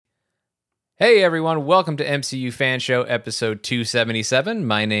Hey everyone, welcome to MCU Fan Show episode 277.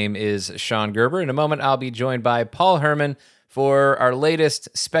 My name is Sean Gerber. In a moment, I'll be joined by Paul Herman for our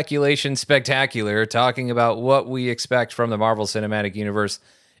latest speculation spectacular, talking about what we expect from the Marvel Cinematic Universe,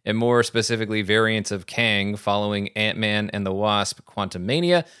 and more specifically, variants of Kang following Ant-Man and the Wasp: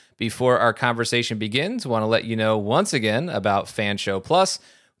 Quantumania. Before our conversation begins, I want to let you know once again about Fan Show Plus.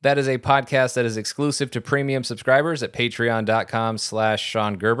 That is a podcast that is exclusive to premium subscribers at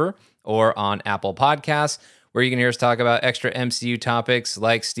patreon.com/Sean Gerber or on Apple Podcasts, where you can hear us talk about extra MCU topics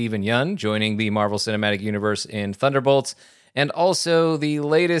like Steven Yeun joining the Marvel Cinematic Universe in Thunderbolts, and also the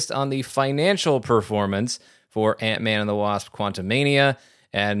latest on the financial performance for Ant-Man and the Wasp: Quantumania,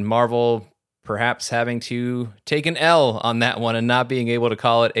 and Marvel perhaps having to take an L on that one and not being able to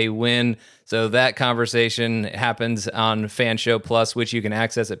call it a win. So that conversation happens on Fan Show Plus, which you can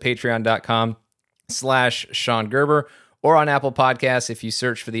access at patreon.com/Sean Gerber or on Apple Podcasts. If you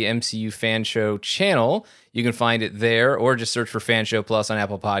search for the MCU Fan Show channel, you can find it there, or just search for Fan Show Plus on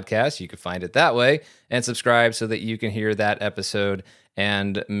Apple Podcasts. You can find it that way and subscribe so that you can hear that episode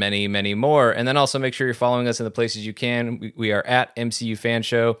and many, many more. And then also make sure you're following us in the places you can. We are at MCU Fan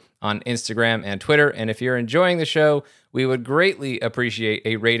Show on Instagram and Twitter. And if you're enjoying the show, we would greatly appreciate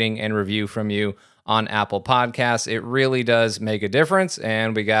a rating and review from you on Apple Podcasts. It really does make a difference,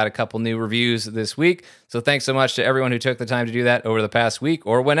 and we got a couple new reviews this week. So thanks so much to everyone who took the time to do that over the past week,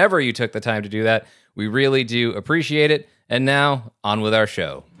 or whenever you took the time to do that. We really do appreciate it. And now, on with our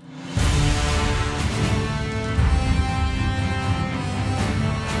show.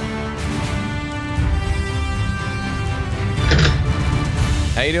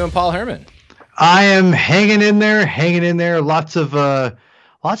 How you doing, Paul Herman? I am hanging in there. Lots of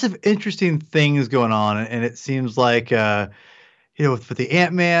interesting things going on, and it seems like with the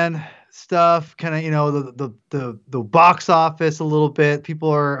Ant-Man stuff, kind of the box office a little bit. People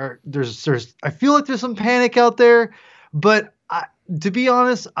are there's I feel like there's some panic out there, but to be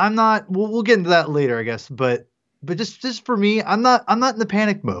honest, I'm not. We'll get into that later, I guess. But just for me, I'm not in the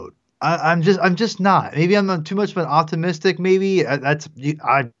panic mode. I'm just not. Maybe I'm too much of an optimistic. Maybe I've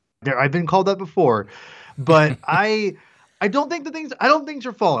been called that before, but I don't think things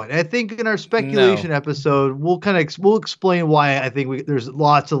are falling. I think in our speculation episode, we'll explain why I think there's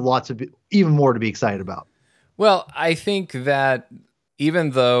lots of even more to be excited about. Well, I think that even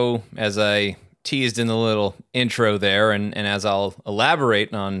though, as I teased in the little intro there, and as I'll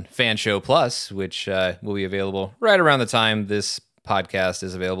elaborate on Fan Show Plus, which will be available right around the time this podcast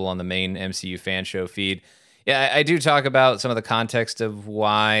is available on the main MCU Fan Show feed. Yeah, I do talk about some of the context of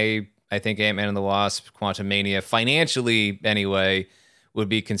why I think Ant-Man and the Wasp: Quantumania, financially anyway, would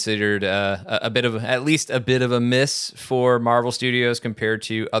be considered at least a bit of a miss for Marvel Studios compared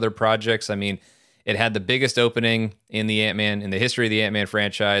to other projects. I mean, it had the biggest opening in the history of the Ant-Man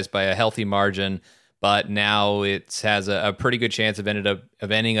franchise by a healthy margin, but now it has a pretty good chance of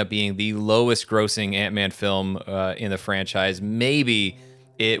ending up being the lowest grossing Ant-Man film in the franchise. Maybe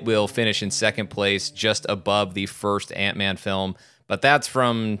it will finish in second place, just above the first Ant-Man film, but that's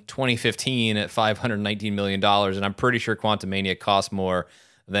from 2015 at $519 million, and I'm pretty sure Quantumania cost more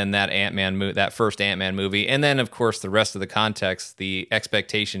than that first Ant-Man movie. And then, of course, the rest of the context, the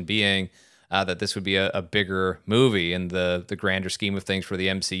expectation being that this would be a bigger movie in the grander scheme of things for the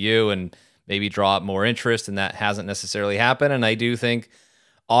MCU, and maybe draw up more interest, and that hasn't necessarily happened. And I do think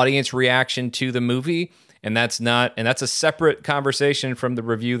audience reaction to the movie, and that's a separate conversation from the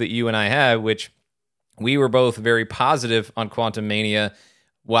review that you and I had, which we were both very positive on Quantumania,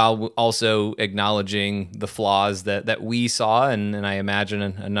 while also acknowledging the flaws that we saw, and I imagine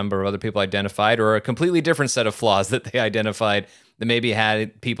a number of other people identified, or a completely different set of flaws that they identified that maybe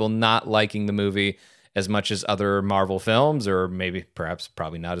had people not liking the movie as much as other Marvel films, or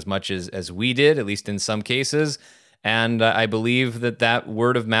probably not as much as we did, at least in some cases. And I believe that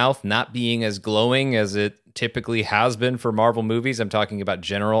word of mouth not being as glowing as it typically has been for Marvel movies, I'm talking about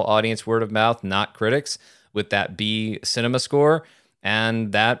general audience word of mouth, not critics, with that B cinema score,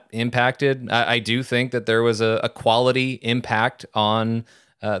 and that impacted. I do think that there was a quality impact on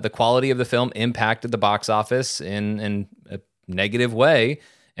the quality of the film, impacted the box office in a negative way.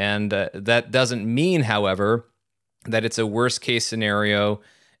 And that doesn't mean, however, that it's a worst case scenario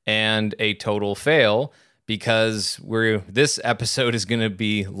and a total fail, because this episode is going to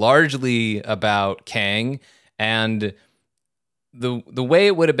be largely about Kang, and the way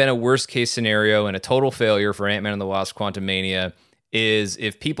it would have been a worst case scenario and a total failure for Ant-Man and the Wasp: Quantumania is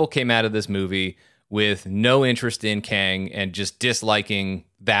if people came out of this movie with no interest in Kang and just disliking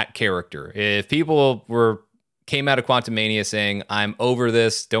that character. If people came out of Quantumania saying, I'm over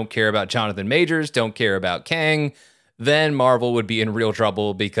this, don't care about Jonathan Majors, don't care about Kang, then Marvel would be in real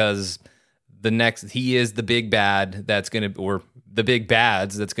trouble, because he is the big bad that's going to, or the big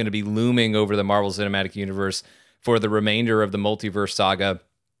bads that's going to be looming over the Marvel Cinematic Universe for the remainder of the multiverse saga,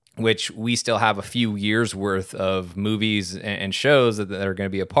 which we still have a few years worth of movies and shows that are going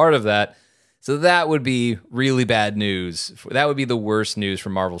to be a part of that. So that would be really bad news. That would be the worst news for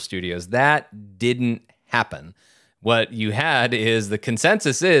Marvel Studios. That didn't happen. What you had is the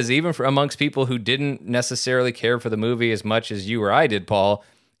consensus is, even for amongst people who didn't necessarily care for the movie as much as you or I did, Paul,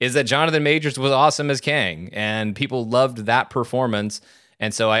 is that Jonathan Majors was awesome as Kang, and people loved that performance.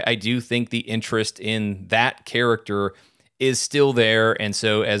 And so I do think the interest in that character is still there. And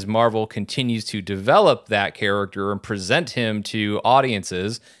so as Marvel continues to develop that character and present him to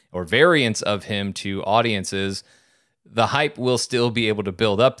audiences, or variants of him to audiences, the hype will still be able to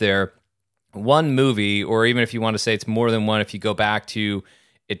build up there. One movie, or even if you want to say it's more than one, if you go back to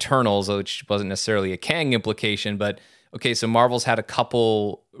Eternals, which wasn't necessarily a Kang implication, but okay, so Marvel's had a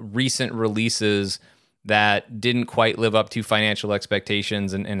couple recent releases that didn't quite live up to financial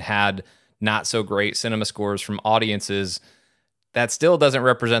expectations and had not so great cinema scores from audiences. That still doesn't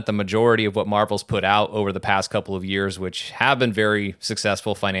represent the majority of what Marvel's put out over the past couple of years, which have been very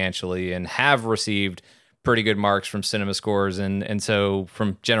successful financially and have received pretty good marks from cinema scores and so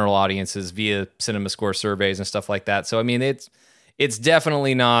from general audiences via cinema score surveys and stuff like that. So, I mean, it's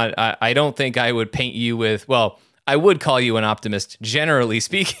definitely not, I don't think I would paint you with, well, I would call you an optimist, generally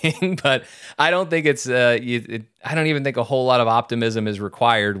speaking, but I don't think I don't even think a whole lot of optimism is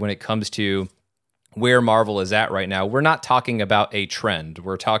required when it comes to where Marvel is at right now. We're not talking about a trend.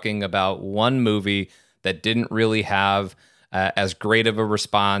 We're talking about one movie that didn't really have as great of a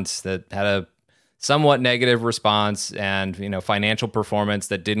response, that had a somewhat negative response, and financial performance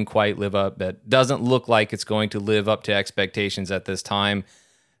that didn't quite live up, that doesn't look like it's going to live up to expectations at this time.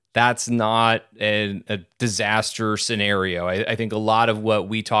 That's not a disaster scenario. I think a lot of what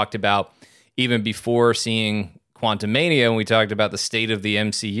we talked about even before seeing Quantumania, when we talked about the state of the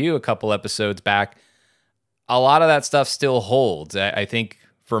MCU a couple episodes back, a lot of that stuff still holds. I think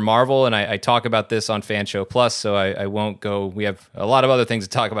for Marvel, and I talk about this on Fan Show Plus, so I won't go, we have a lot of other things to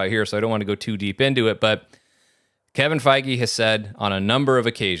talk about here, so I don't want to go too deep into it, but Kevin Feige has said on a number of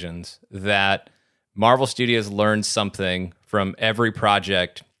occasions that Marvel Studios learns something from every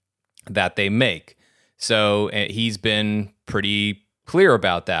project that they make. So he's been pretty clear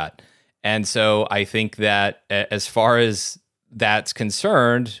about that. And so I think that as far as that's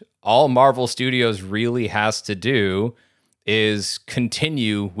concerned, all Marvel Studios really has to do is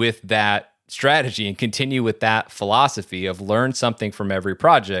continue with that strategy and continue with that philosophy of learn something from every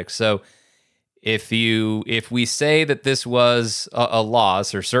project. So if we say that this was a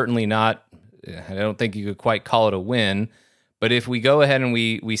loss, or certainly not, I don't think you could quite call it a win, but if we go ahead and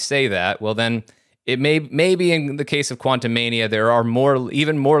we say that, well, then it may be in the case of Quantumania, there are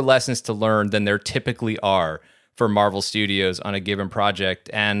even more lessons to learn than there typically are for Marvel Studios on a given project.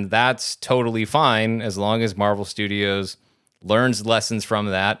 And that's totally fine as long as Marvel Studios learns lessons from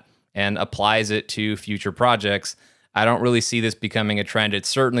that and applies it to future projects. I don't really see this becoming a trend. It's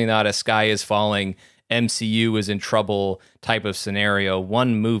certainly not a sky is falling, MCU is in trouble type of scenario.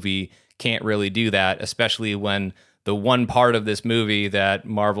 One movie can't really do that, especially when the one part of this movie that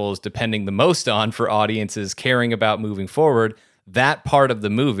Marvel is depending the most on for audiences caring about moving forward, that part of the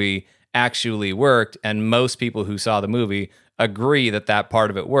movie actually worked, and most people who saw the movie agree that that part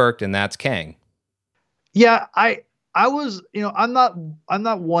of it worked, and that's Kang. Yeah, I was, I'm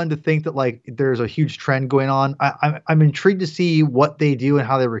not one to think that like there's a huge trend going on. I'm intrigued to see what they do and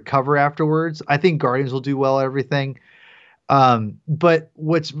how they recover afterwards. I think Guardians will do well at everything. But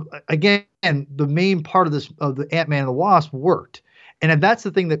what's, again, the main part of the Ant-Man and the Wasp worked. And if that's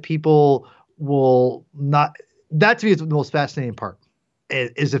the thing that people will not, that to me is the most fascinating part,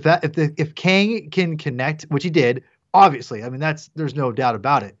 is if Kang can connect, which he did, obviously, I mean, there's no doubt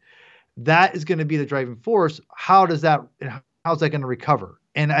about it. That is going to be the driving force. How's that going to recover?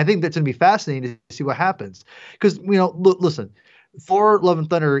 And I think that's going to be fascinating to see what happens. Because, listen, Thor, Love and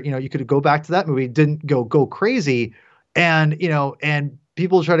Thunder, you could go back to that movie, didn't go crazy. And, and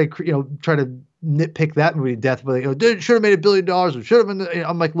people try to nitpick that movie to death, but should have made $1 billion, or should have been.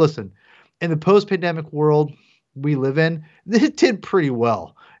 I'm like, listen, in the post-pandemic world we live in, it did pretty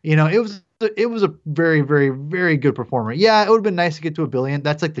well. It was a very, very, very good performer. Yeah, it would have been nice to get to $1 billion.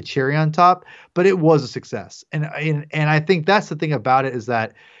 That's like the cherry on top, but it was a success. And I think that's the thing about it, is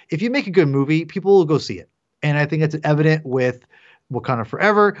that if you make a good movie, people will go see it. And I think that's evident with Wakanda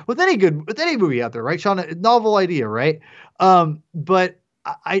Forever, with any movie out there, right, Sean? A novel idea, right? But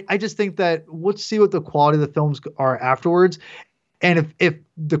I just think that let's see what the quality of the films are afterwards. And if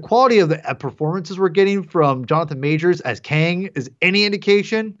the quality of the performances we're getting from Jonathan Majors as Kang is any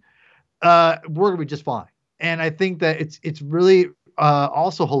indication, we're gonna be just fine. And I think that it's really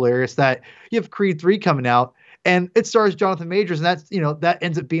also hilarious that you have Creed 3 coming out and it stars Jonathan Majors, and that's that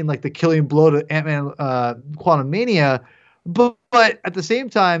ends up being like the killing blow to Ant-Man Quantumania. But at the same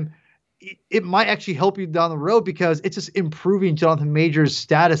time, it might actually help you down the road because it's just improving Jonathan Majors'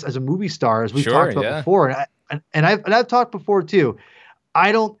 status as a movie star, as we've talked about before. And I've talked before too.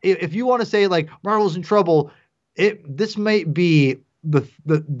 I don't. If you want to say like Marvel's in trouble, this might be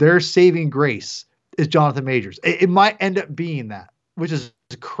their saving grace is Jonathan Majors. It might end up being that, which is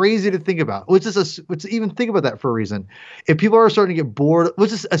crazy to think about. Which even think about that for a reason. If people are starting to get bored,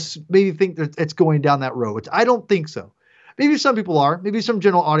 let's just maybe think that it's going down that road, which I don't think so. Maybe some people are. Maybe some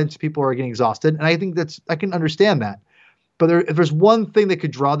general audience people are getting exhausted, and I think I can understand that. But if there's one thing that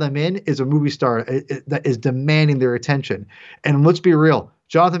could draw them in is a movie star that is demanding their attention. And let's be real,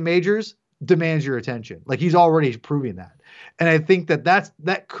 Jonathan Majors demands your attention. Like he's already proving that. And I think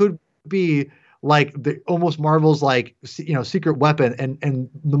that could be like almost Marvel's like secret weapon and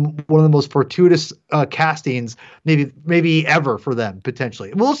one of the most fortuitous castings maybe ever for them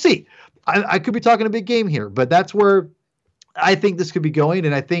potentially. We'll see. I could be talking a big game here, but that's where I think this could be going.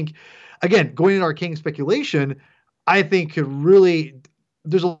 And I think, again, going into arcane speculation, I think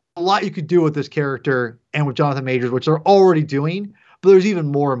there's a lot you could do with this character and with Jonathan Majors, which they're already doing, but there's even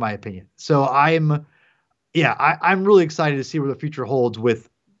more in my opinion. So I'm really excited to see where the future holds with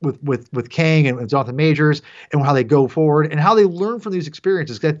Kang and Jonathan Majors and how they go forward and how they learn from these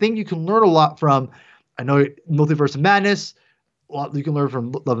experiences. Because I think you can learn a lot from, I know Multiverse of Madness, a lot you can learn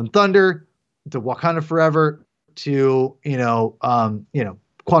from Love and Thunder to Wakanda Forever to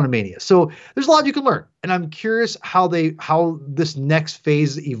Quantumania. So there's a lot you can learn, and I'm curious how this next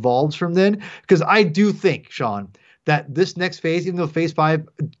phase evolves from then, because I do think, Sean, that this next phase, even though Phase 5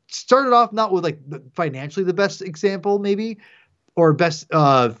 started off not with like financially the best example maybe or best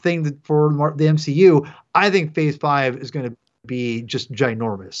thing for the MCU, I think Phase 5 is going to be just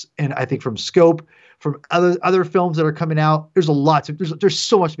ginormous. And I think from scope, from other films that are coming out, there's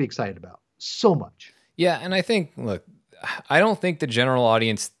so much to be excited about. So much. Yeah, and I think, look, I don't think the general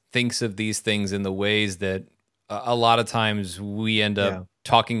audience thinks of these things in the ways that a lot of times we end up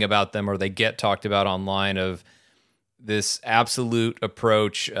talking about them, or they get talked about online, of this absolute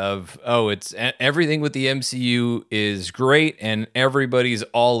approach of, oh, it's everything with the MCU is great and everybody's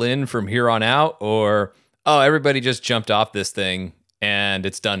all in from here on out, or, oh, everybody just jumped off this thing and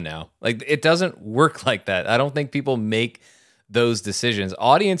it's done now. Like, it doesn't work like that. I don't think people make those decisions.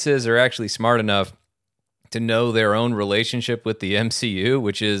 Audiences are actually smart enough to know their own relationship with the MCU,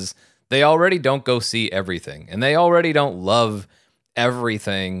 which is they already don't go see everything, and they already don't love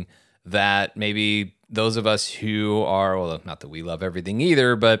everything that maybe those of us who are, well, not that we love everything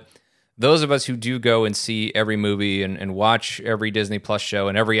either, but those of us who do go and see every movie and watch every Disney Plus show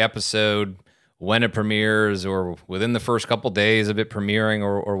and every episode when it premieres or within the first couple days of it premiering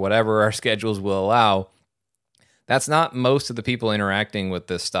or whatever our schedules will allow, that's not most of the people interacting with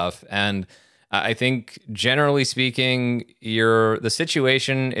this stuff. And I think, generally speaking, the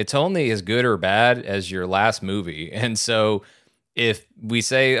situation, it's only as good or bad as your last movie. And so if we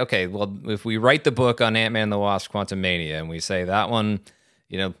say, okay, well, if we write the book on Ant-Man and the Wasp: Quantumania and we say that one,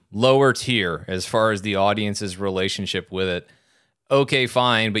 lower tier as far as the audience's relationship with it, okay,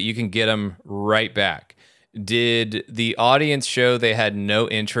 fine, but you can get them right back. Did the audience show they had no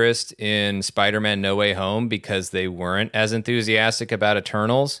interest in Spider-Man No Way Home because they weren't as enthusiastic about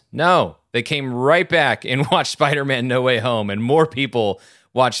Eternals? No, they came right back and watched Spider-Man No Way Home, and more people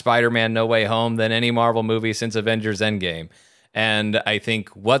watched Spider-Man No Way Home than any Marvel movie since Avengers Endgame. And I think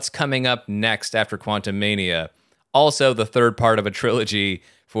what's coming up next after Quantumania, also the third part of a trilogy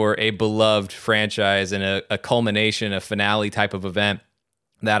for a beloved franchise and a culmination, a finale type of event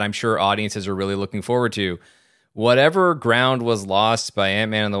that I'm sure audiences are really looking forward to. Whatever ground was lost by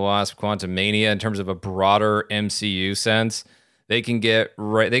Ant-Man and the Wasp: Quantumania in terms of a broader MCU sense, they can get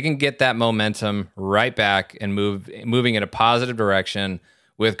that momentum right back and moving in a positive direction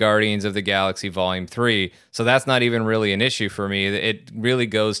with Guardians of the Galaxy Volume 3. So that's not even really an issue for me. It really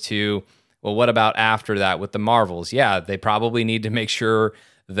goes to, well, what about after that with the Marvels? Yeah, they probably need to make sure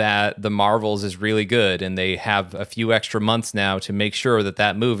that the Marvels is really good, and they have a few extra months now to make sure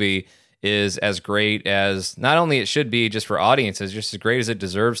that movie is as great as not only it should be just for audiences, just as great as it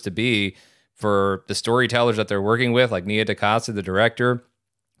deserves to be for the storytellers that they're working with, like Nia DaCosta, the director,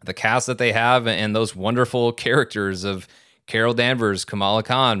 the cast that they have, and those wonderful characters of Carol Danvers, Kamala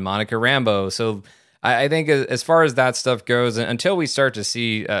Khan, Monica Rambeau. So I think as far as that stuff goes, until we start to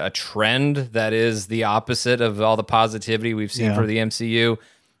see a trend that is the opposite of all the positivity we've seen for the MCU,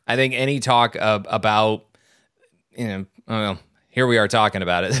 I think any talk about, here we are talking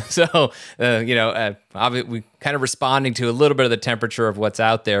about it. So, we kind of responding to a little bit of the temperature of what's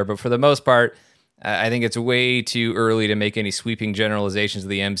out there. But for the most part, I think it's way too early to make any sweeping generalizations of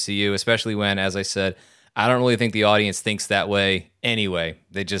the MCU, especially when, as I said, I don't really think the audience thinks that way anyway.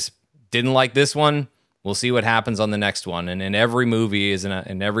 They just didn't like this one. We'll see what happens on the next one. And in every movie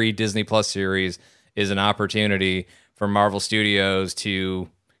in every Disney Plus series is an opportunity for Marvel Studios to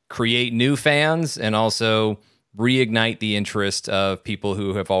create new fans and also reignite the interest of people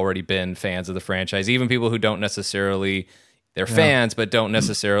who have already been fans of the franchise, even people who don't necessarily, they're fans, but don't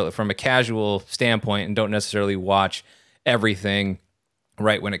necessarily, from a casual standpoint, and don't necessarily watch everything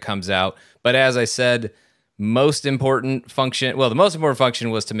right when it comes out. But as I said, the most important function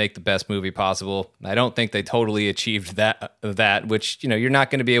was to make the best movie possible. I don't think they totally achieved that, which, you're not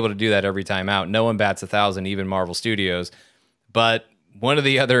going to be able to do that every time out. No one bats 1,000, even Marvel Studios. But one of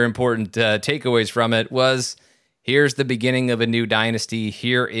the other important takeaways from it was, here's the beginning of a new dynasty.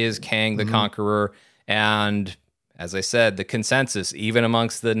 Here is Kang the Conqueror. And as I said, the consensus, even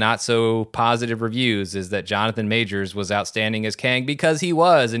amongst the not so positive reviews, is that Jonathan Majors was outstanding as Kang, because he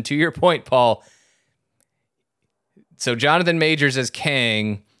was. And to your point, Paul, so Jonathan Majors as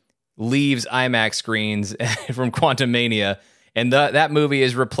Kang leaves IMAX screens from Quantumania, and that movie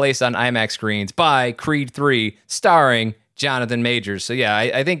is replaced on IMAX screens by Creed 3, starring Jonathan Majors. So yeah,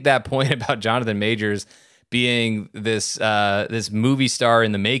 I think that point about Jonathan Majors being this movie star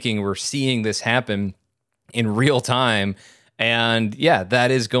in the making, we're seeing this happen in real time. And yeah, that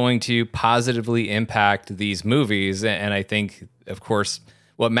is going to positively impact these movies. And I think, of course,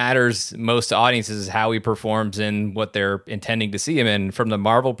 what matters most to audiences is how he performs in what they're intending to see him in. From the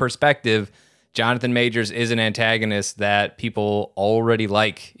Marvel perspective, Jonathan Majors is an antagonist that people already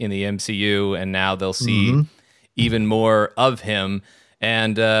like in the MCU, and now they'll see even more of him.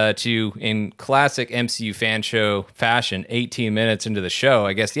 And in classic MCU fan show fashion, 18 minutes into the show,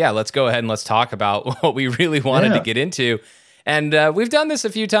 I guess, let's go ahead and let's talk about what we really wanted to get into. And we've done this a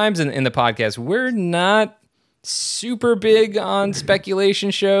few times in the podcast. We're not super big on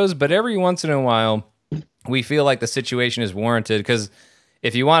speculation shows, but every once in a while, we feel like the situation is warranted, because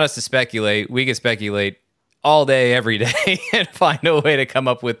if you want us to speculate, we can speculate all day, every day, and find a way to come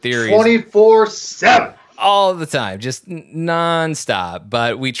up with theories. 24/7. All the time, just nonstop.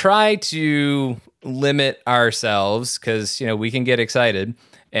 But we try to limit ourselves because, we can get excited,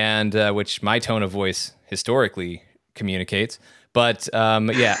 and which my tone of voice historically communicates. But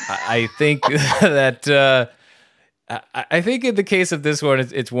I think that I think in the case of this one,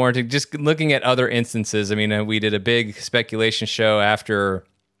 it's warranted. Just looking at other instances. I mean, we did a big speculation show after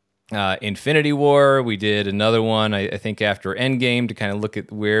Infinity War. We did another one, I think, after Endgame, to kind of look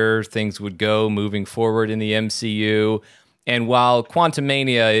at where things would go moving forward in the MCU. And while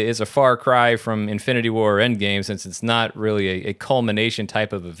Quantumania is a far cry from Infinity War or Endgame, since it's not really a culmination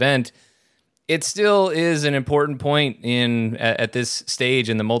type of event, it still is an important point at this stage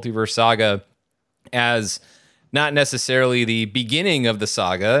in the Multiverse saga, as not necessarily the beginning of the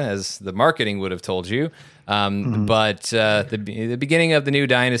saga, as the marketing would have told you, but the beginning of the new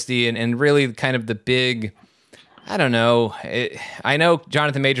dynasty, and really kind of the big, I don't know. I know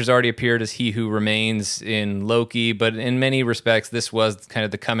Jonathan Majors already appeared as He Who Remains in Loki, but in many respects, this was kind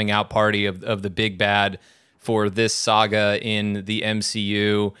of the coming out party of the big bad for this saga in the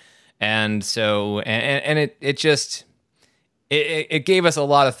MCU. And so, it just... It gave us a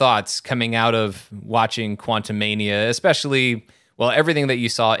lot of thoughts coming out of watching Quantumania, especially, everything that you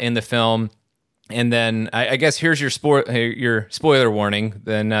saw in the film. And then I guess here's your spoiler warning.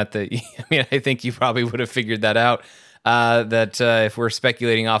 Then not that, I think you probably would have figured that out. That if we're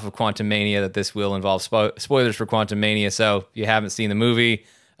speculating off of Quantumania, that this will involve spoilers for Quantumania. So if you haven't seen the movie,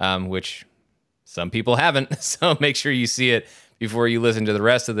 which some people haven't, so make sure you see it before you listen to the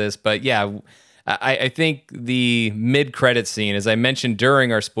rest of this. But yeah, I think the mid-credit scene, as I mentioned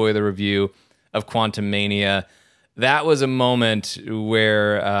during our spoiler review of Quantumania, that was a moment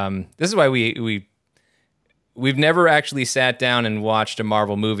where this is why we've never actually sat down and watched a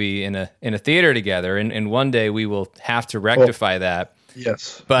Marvel movie in a theater together, and one day we will have to rectify that.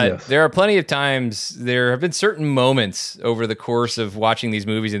 Yes. But there are plenty of times, there have been certain moments over the course of watching these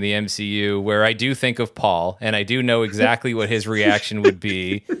movies in the MCU where I do think of Paul, and I do know exactly what his reaction would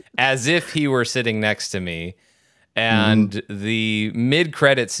be, as if he were sitting next to me. And the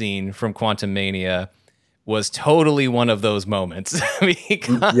mid-credit scene from Quantumania was totally one of those moments.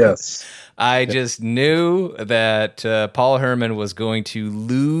 Because I just knew that Paul Herman was going to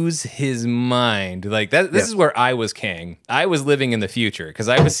lose his mind. Like that. This is where I was Kang. I was living in the future because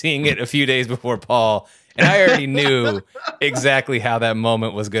I was seeing it a few days before Paul, and I already knew exactly how that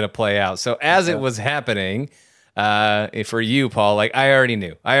moment was going to play out. So as it was happening, for you, Paul, like I already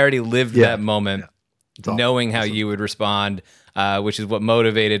knew. I already lived that moment, knowing how you would respond, which is what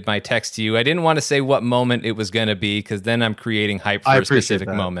motivated my text to you. I didn't want to say what moment it was going to be because then I'm creating hype for a specific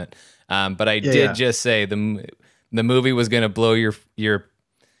moment. But I did just say the movie was going to blow your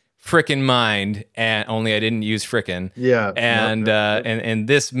frickin' mind, and only I didn't use frickin'. Yeah. And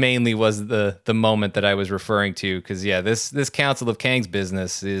this mainly was the moment that I was referring to, because this Council of Kang's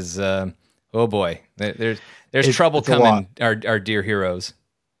business is oh boy, there's trouble coming, our dear heroes.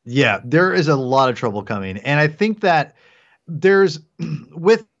 Yeah, there is a lot of trouble coming, and I think that there's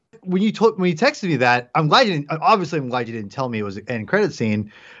when you texted me that, I'm glad you didn't tell me it was an end credit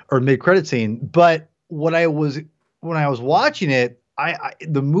scene or mid credit scene. But when I was watching it,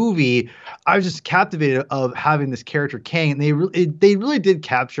 the movie, I was just captivated of having this character Kang, and they really did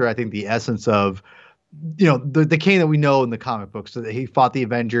capture, I think, the essence of, the Kang that we know in the comic books. So that he fought the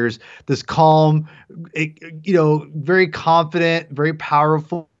Avengers, this calm, very confident, very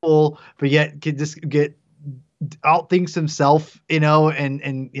powerful, but yet could just outthinks himself,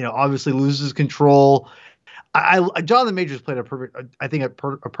 and obviously loses control. Jonathan Majors played a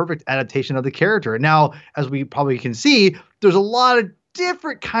perfect adaptation of the character. Now, as we probably can see, there's a lot of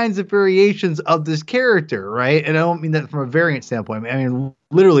different kinds of variations of this character, right? And I don't mean that from a variant standpoint. I mean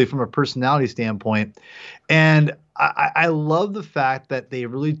literally from a personality standpoint. And I love the fact that they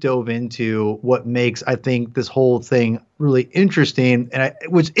really dove into what makes, I think, this whole thing really interesting,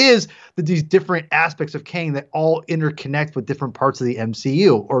 which is these different aspects of Kang that all interconnect with different parts of the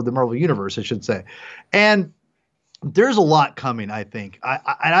MCU, or the Marvel Universe, I should say. And there's a lot coming, I think.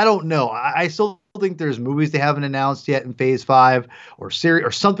 I don't know. I still think there's movies they haven't announced yet in Phase 5 or series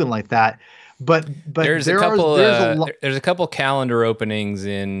or something like that. But there's a couple calendar openings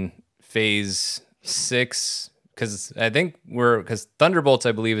in Phase 6, because because Thunderbolts,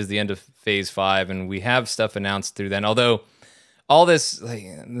 I believe, is the end of Phase 5, and we have stuff announced through then. Although all this,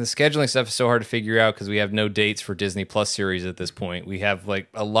 the scheduling stuff is so hard to figure out because we have no dates for Disney Plus series at this point. We have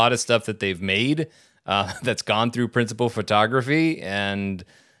a lot of stuff that they've made that's gone through principal photography,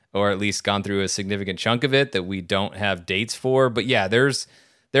 or at least gone through a significant chunk of it that we don't have dates for. But yeah, there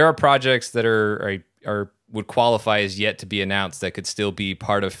are projects that would qualify as yet to be announced that could still be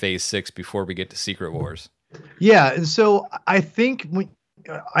part of Phase 6 before we get to Secret Wars. Yeah, and so I think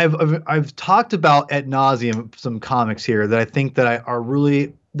I've talked about ad nauseum some comics here that I think that are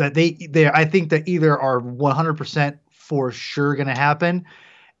really that I think that either are 100% for sure going to happen,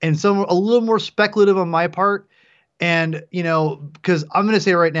 and some a little more speculative on my part. And because I'm going to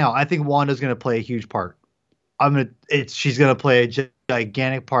say right now, I think Wanda's going to play a huge part. She's going to play a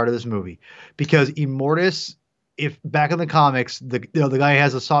gigantic part of this movie, because Immortus, if back in the comics, the guy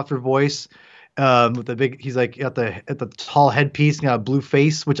has a softer voice, with the big, he's like at the tall headpiece and got a blue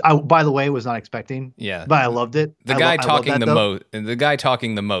face, which I, by the way, was not expecting. Yeah, but I loved it. The guy talking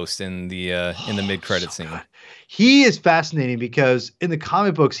the most in the mid credit scene. God. He is fascinating because in the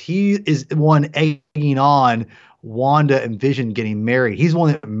comic books, he is the one egging on Wanda and Vision getting married. He's the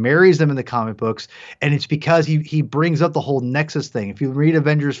one that marries them in the comic books, and it's because he brings up the whole Nexus thing. If you read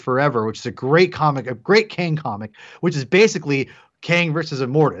Avengers Forever, which is a great comic, a great Kang comic, which is basically Kang versus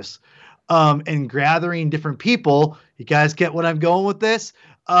Immortus, and gathering different people. You guys get what I'm going with this?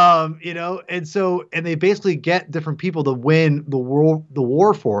 And they basically get different people to win the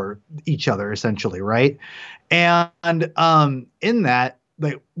war for each other, essentially, right? And in that,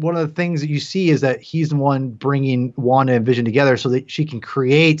 one of the things that you see is that he's the one bringing Wanda and Vision together so that she can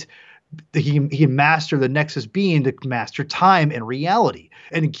create, he can master the Nexus being to master time and reality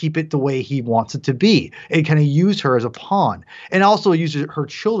and keep it the way he wants it to be, and kind of use her as a pawn, and also use her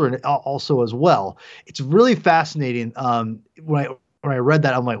children also as well. It's really fascinating. When I read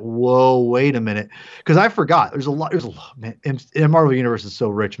that, I'm like, whoa, wait a minute, because I forgot. There's a lot, man. And Marvel Universe is so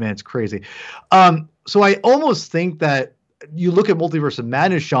rich, man. It's crazy. So I almost think that you look at Multiverse of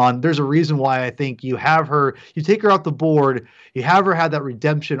Madness, Sean, there's a reason why I think you take her off the board, you have her have that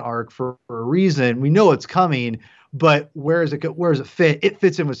redemption arc for a reason. We know it's coming, but where does it fit? It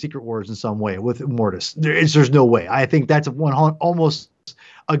fits in with Secret Wars in some way with Immortus. There's no way. I think that's almost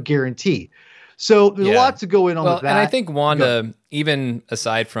a guarantee. So there's a lot to go in on with that. And I think Wanda, even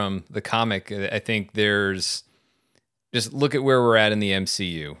aside from the comic, I think there's just look at where we're at in the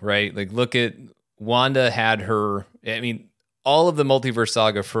MCU, right? Look at Wanda had her, all of the multiverse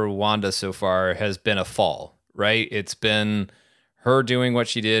saga for Wanda so far has been a fall, right? It's been her doing what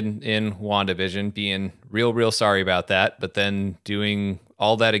she did in WandaVision, being real sorry about that, but then doing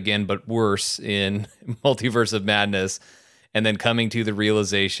all that again, but worse in Multiverse of Madness, and then coming to the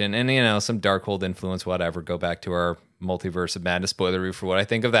realization, and some Darkhold influence, whatever. Go back to our Multiverse of Madness spoiler review for what I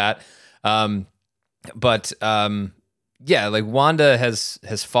think of that. But yeah, like Wanda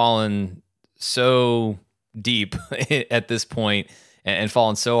has fallen so deep at this point and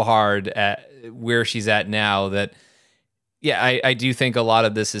fallen so hard at where she's at now that yeah, I do think a lot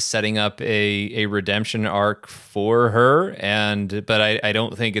of this is setting up a redemption arc for her, but I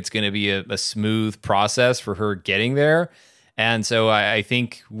don't think it's going to be a smooth process for her getting there. And so I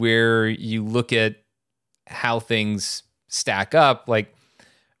think where you look at how things stack up, like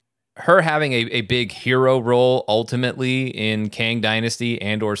her having a big hero role ultimately in Kang Dynasty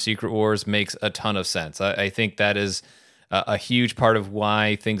and or Secret Wars makes a ton of sense. I think that is a huge part of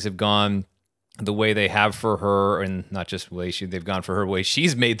why things have gone the way they have for her, and not just the way they've gone for her, the way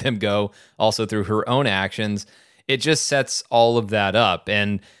she's made them go, also through her own actions. It just sets all of that up,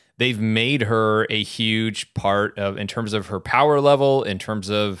 and they've made her a huge part of, in terms of her power level, in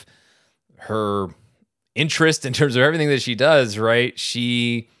terms of her interest, in terms of everything that she does, right?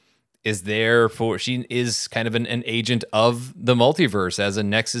 She is kind of an agent of the multiverse as a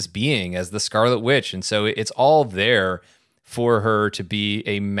Nexus being, as the Scarlet Witch. And so it's all there for her to be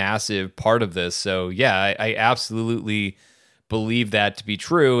a massive part of this. So yeah, I absolutely believe that to be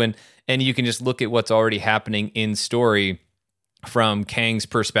true. And you can just look at what's already happening in story from Kang's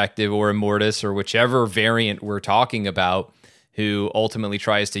perspective, or Immortus, or whichever variant we're talking about, who ultimately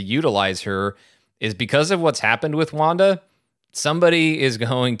tries to utilize her, is because of what's happened with Wanda. Somebody is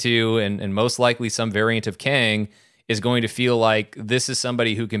going to, and most likely some variant of Kang, is going to feel like this is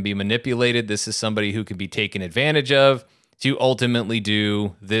somebody who can be manipulated. This is somebody who can be taken advantage of to ultimately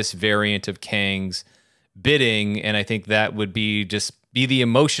do this variant of Kang's bidding. And I think that would be the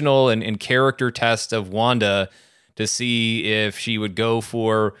emotional and character test of Wanda, to see if she would go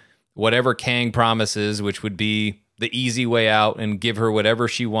for whatever Kang promises, which would be the easy way out and give her whatever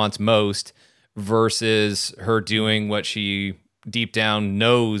she wants most, versus her doing what she deep down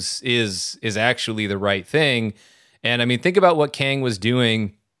knows is actually the right thing. And I mean, think about what Kang was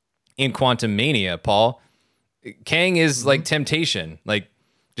doing in Quantum Mania, Paul. Kang is like temptation. Like,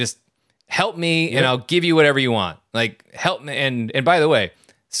 just help me and I'll give you whatever you want. Like, help me. And by the way,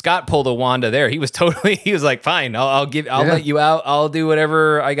 Scott pulled a Wanda there. He was like, fine, I'll let you out. I'll do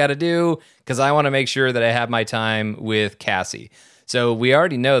whatever I got to do, because I want to make sure that I have my time with Cassie. So we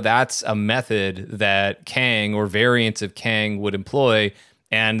already know that's a method that Kang, or variants of Kang, would employ.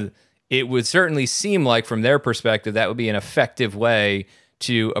 And it would certainly seem like, from their perspective, that would be an effective way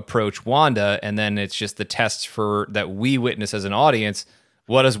to approach Wanda. And then it's just the tests that we witness as an audience.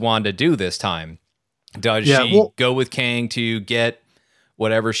 What does Wanda do this time? Does she go with Kang to get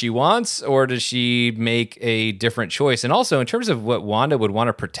whatever she wants, or does she make a different choice? And also, in terms of what Wanda would want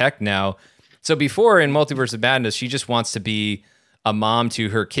to protect now, so before in Multiverse of Madness, she just wants to be a mom to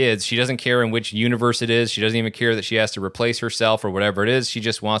her kids. She doesn't care in which universe it is. She doesn't even care that she has to replace herself or whatever it is. She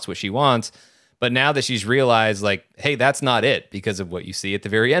just wants what she wants. But now that she's realized, like, hey, that's not it, because of what you see at the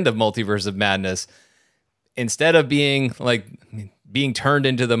very end of Multiverse of Madness, instead of being turned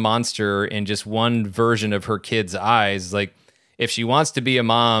into the monster in just one version of her kids' eyes, like, if she wants to be a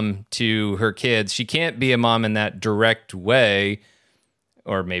mom to her kids, she can't be a mom in that direct way,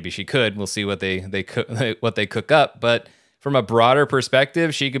 or maybe she could. We'll see what they cook up. But from a broader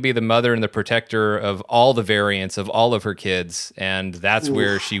perspective, she could be the mother and the protector of all the variants of all of her kids, and that's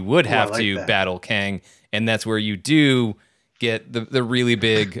where she would have to battle Kang, and that's where you do get the really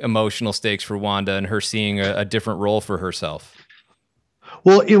big emotional stakes for Wanda, and her seeing a different role for herself.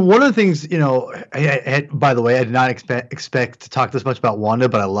 Well, one of the things, by the way, I did not expect to talk this much about Wanda,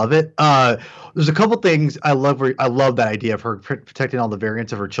 but I love it. There's a couple things I love. I love that idea of her protecting all the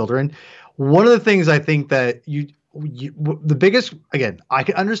variants of her children. One of the things I think that the biggest, again, I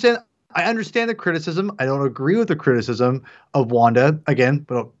understand the criticism. I don't agree with the criticism of Wanda, again,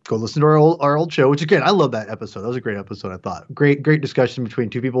 but go listen to our old show, which, again, I love that episode. That was a great episode, I thought. Great discussion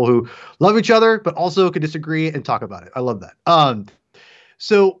between two people who love each other, but also could disagree and talk about it. I love that.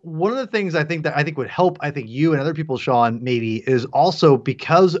 So one of the things I think would help, I think you and other people, Sean, maybe, is also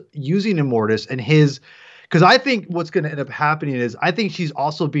because using Immortus and because I think what's going to end up happening is, I think she's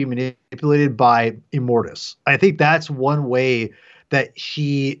also being manipulated by Immortus. I think that's one way that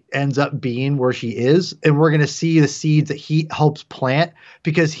she ends up being where she is. And we're going to see the seeds that he helps plant,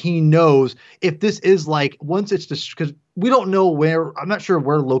 because he knows if this is like, once it's just, because we don't know I'm not sure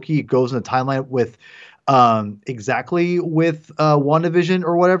where Loki goes in the timeline with exactly with WandaVision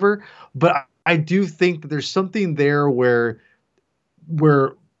or whatever, but I do think that there's something there where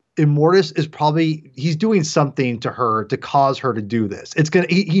Immortus is he's doing something to her to cause her to do this.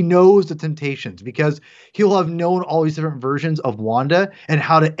 He knows the temptations, because he'll have known all these different versions of Wanda and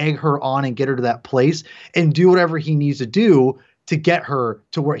how to egg her on and get her to that place and do whatever he needs to do to get her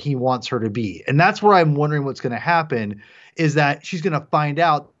to where he wants her to be. And that's where I'm wondering what's going to happen, is that she's going to find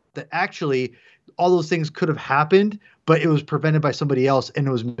out that actually all those things could have happened, but it was prevented by somebody else and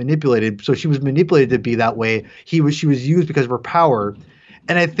it was manipulated. So she was manipulated to be that way. She was used because of her power.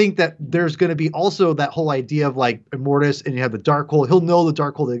 And I think that there's going to be also that whole idea of like Immortus, and you have the Darkhold. He'll know the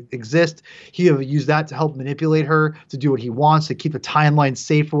Darkhold exists. He'll use that to help manipulate her to do what he wants, to keep the timeline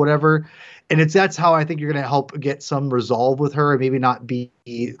safe or whatever. And that's how I think you're going to help get some resolve with her, and maybe not be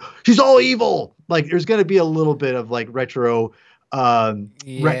she's all evil. Like there's going to be a little bit of like retro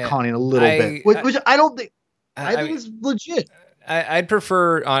retconning a little bit, which I don't think. I think it's legit. I'd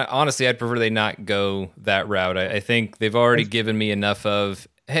prefer, honestly, I'd prefer they not go that route. I think they've already given me enough of,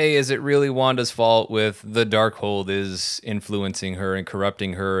 hey, is it really Wanda's fault with the Darkhold is influencing her and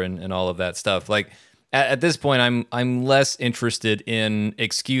corrupting her and all of that stuff? Like, at this point, I'm less interested in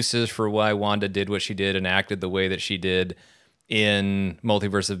excuses for why Wanda did what she did and acted the way that she did in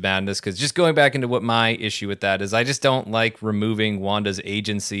Multiverse of Madness, because just going back into what my issue with that is, I just don't like removing Wanda's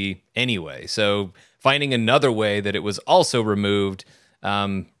agency anyway. So finding another way that it was also removed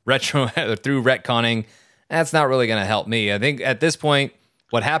retro through retconning, that's not really going to help me. I think at this point,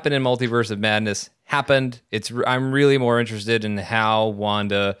 what happened in Multiverse of Madness happened. I'm really more interested in how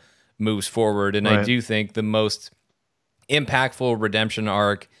Wanda moves forward, and right. I do think the most impactful redemption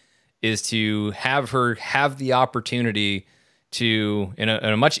arc is to have her have the opportunity to, in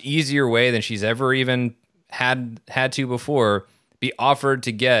a much easier way than she's ever even had to before, be offered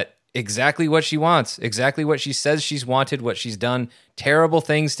to get exactly what she wants, exactly what she says she's wanted, what she's done terrible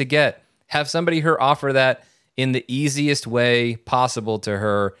things to get. Have somebody her offer that in the easiest way possible to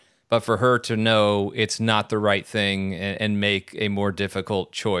her, but for her to know it's not the right thing and make a more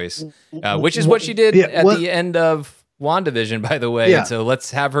difficult choice, which is what she did at the end of WandaVision, by the way. Yeah. And so let's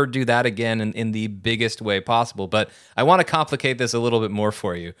have her do that again in the biggest way possible. But I want to complicate this a little bit more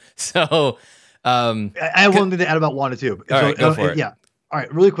for you. So I have one thing to add about Wanda too. All right, go for it. Yeah. All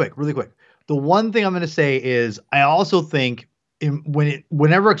right, really quick. The one thing I'm going to say is I also think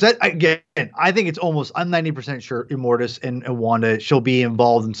whenever, because I think it's almost, I'm 90% sure Immortus and Wanda, she'll be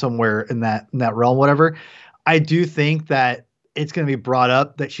involved in somewhere in that realm, whatever. I do think that it's going to be brought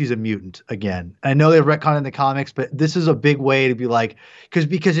up that she's a mutant again. I know they've retconned in the comics, but this is a big way to be like,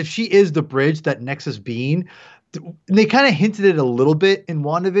 because if she is the bridge, that Nexus being, they kind of hinted it a little bit in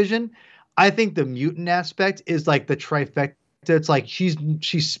WandaVision. I think the mutant aspect is like the trifecta. It's like she's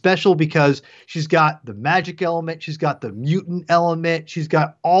special because she's got the magic element, she's got the mutant element, she's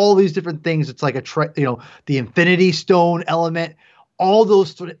got all these different things. It's like the Infinity Stone element. All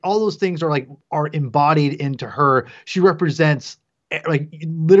those things are embodied into her. She represents like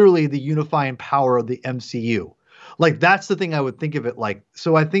literally the unifying power of the MCU. Like that's the thing I would think of it like.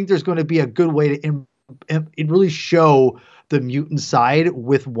 So I think there's going to be a good way to really show the mutant side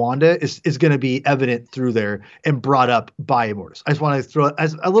with Wanda is going to be evident through there and brought up by Immortus. I just want to throw it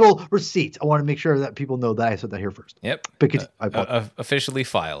as a little receipt. I want to make sure that people know that I said that here first. Yep. Officially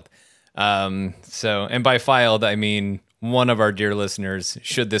filed. So, and by filed, I mean one of our dear listeners,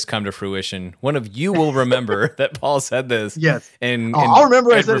 should this come to fruition, one of you will remember that Paul said this. Yes. And I'll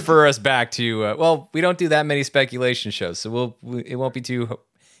remember. And refer us back to, well, we don't do that many speculation shows, so it won't be too...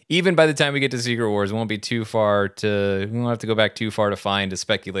 Even by the time we get to Secret Wars, it won't be too far we won't have to go back too far to find a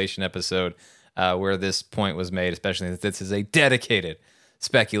speculation episode where this point was made, especially since this is a dedicated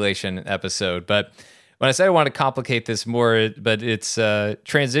speculation episode. But when I said I want to complicate this more, but it's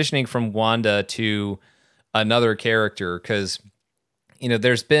transitioning from Wanda to another character, because,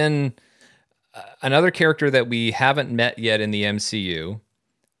 there's been another character that we haven't met yet in the MCU,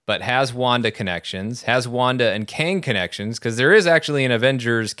 but has Wanda connections, has Wanda and Kang connections, because there is actually an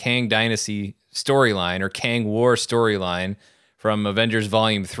Avengers Kang Dynasty storyline or Kang War storyline from Avengers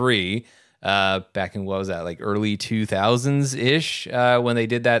Volume 3, back in, what was that, like early 2000s-ish, when they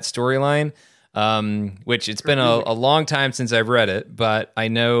did that storyline, which it's been a long time since I've read it, but I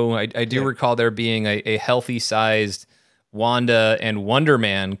know, I do recall there being a healthy-sized Wanda and Wonder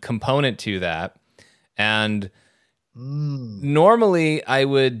Man component to that, and... Normally, I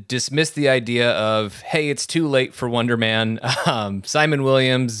would dismiss the idea of, hey, it's too late for Wonder Man. Simon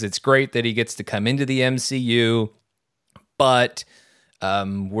Williams, it's great that he gets to come into the MCU, but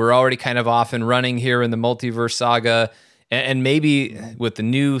we're already kind of off and running here in the Multiverse Saga. And maybe with the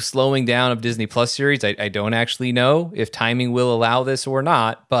new slowing down of Disney Plus series, I don't actually know if timing will allow this or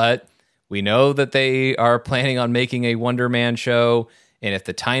not, but we know that they are planning on making a Wonder Man show. And if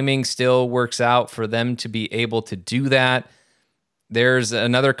the timing still works out for them to be able to do that, there's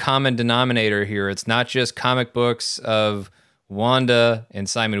another common denominator here. It's not just comic books of Wanda and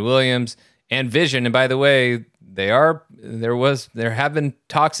Simon Williams and Vision. And by the way, there have been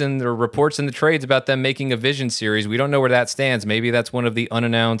talks and there are reports in the trades about them making a Vision series. We don't know where that stands. Maybe that's one of the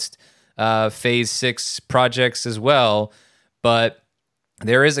unannounced Phase 6 projects as well. But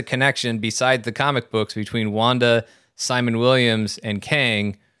there is a connection beside the comic books between Wanda, Simon Williams, and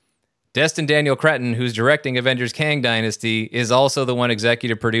Kang. Destin Daniel Cretton, who's directing Avengers Kang Dynasty, is also the one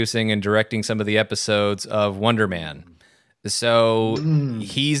executive producing and directing some of the episodes of Wonder Man. So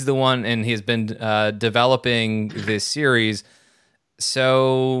he's the one, and he's been developing this series.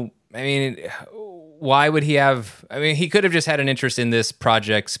 So, I mean, why would he have... I mean, he could have just had an interest in this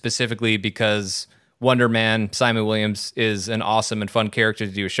project specifically because Wonder Man, Simon Williams, is an awesome and fun character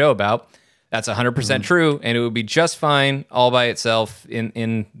to do a show about. That's 100% true, and it would be just fine all by itself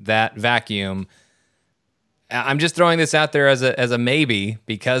in that vacuum. I'm just throwing this out there as a maybe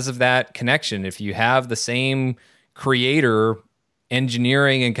because of that connection. If you have the same creator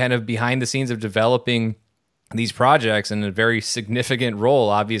engineering and kind of behind the scenes of developing these projects in a very significant role,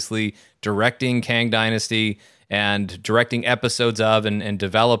 obviously directing Kang Dynasty and directing episodes of and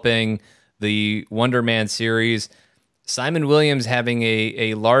developing the Wonder Man series, Simon Williams having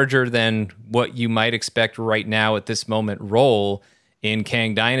a larger than what you might expect right now at this moment role in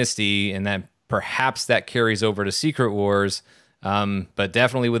Kang Dynasty, and that perhaps that carries over to Secret Wars. But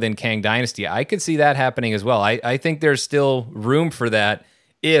definitely within Kang Dynasty, I could see that happening as well. I think there's still room for that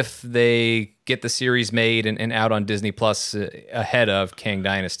if they get the series made and out on Disney Plus ahead of Kang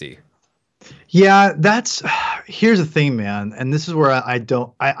Dynasty. Yeah, here's the thing, man. And this is where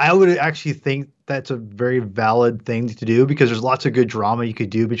I would actually think that's a very valid thing to do because there's lots of good drama you could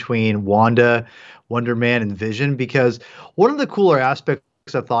do between Wanda, Wonder Man, and Vision. Because one of the cooler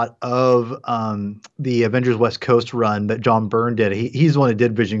aspects I thought of the Avengers West Coast run that John Byrne did, he's the one that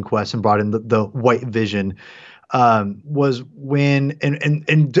did Vision Quest and brought in the White Vision, was when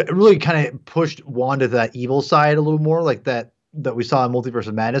and really kind of pushed Wanda to that evil side a little more, like that we saw in Multiverse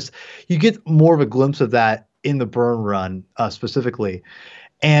of Madness. You get more of a glimpse of that in the Byrne run specifically.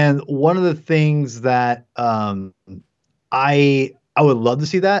 And one of the things that I would love to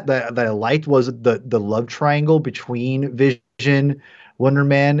see that I liked was the love triangle between Vision, Wonder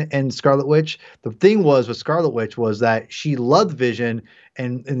Man, and Scarlet Witch. The thing was with Scarlet Witch was that she loved Vision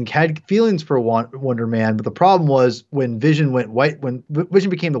and had feelings for Wonder Man, but the problem was when Vision went white, when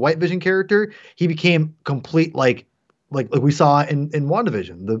Vision became the White Vision character, he became complete like we saw in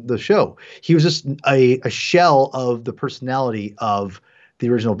WandaVision, the show. He was just a shell of the personality of the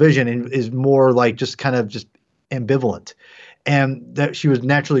original Vision and is more like just kind of just ambivalent, and that she was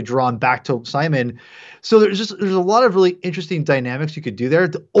naturally drawn back to Simon. So there's a lot of really interesting dynamics you could do there.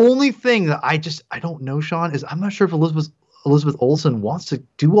 The only thing that I don't know, Sean, is I'm not sure if Elizabeth Olsen wants to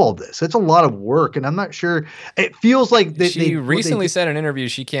do all this. It's a lot of work, and I'm not sure. It feels like she recently said in an interview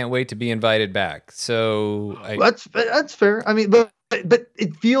she can't wait to be invited back. So that's fair. I mean, but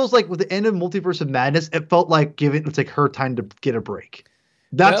it feels like with the end of Multiverse of Madness, it felt like it's like her time to get a break.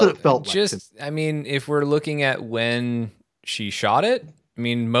 That's what it felt like. I mean, if we're looking at when she shot it, I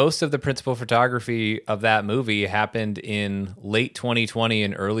mean, most of the principal photography of that movie happened in late 2020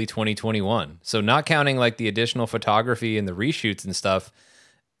 and early 2021. So not counting like the additional photography and the reshoots and stuff,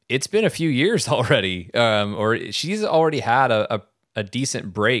 it's been a few years already. Or she's already had a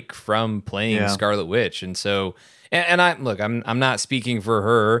decent break from playing Scarlet Witch. And so, I'm not speaking for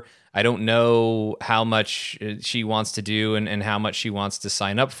her. I don't know how much she wants to do and how much she wants to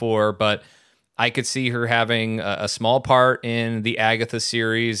sign up for, but I could see her having a small part in the Agatha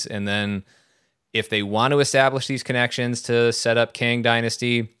series, and then if they want to establish these connections to set up Kang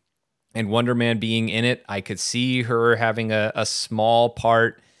Dynasty and Wonder Man being in it, I could see her having a small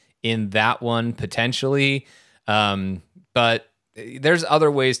part in that one potentially. But there's other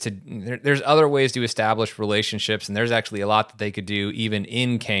ways to establish relationships, and there's actually a lot that they could do even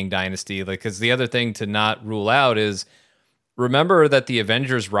in Kang Dynasty. Like, because the other thing to not rule out is, remember that the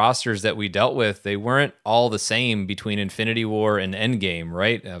Avengers rosters that we dealt with, they weren't all the same between Infinity War and Endgame,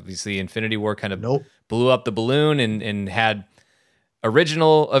 right? Obviously, Infinity War kind of blew up the balloon and had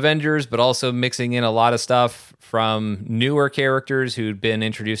original Avengers, but also mixing in a lot of stuff from newer characters who'd been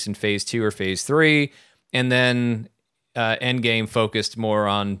introduced in Phase 2 or Phase 3. And then Endgame focused more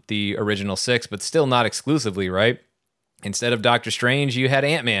on the original 6, but still not exclusively, right? Instead of Doctor Strange, you had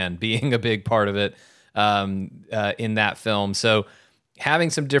Ant-Man being a big part of it. In that film. So having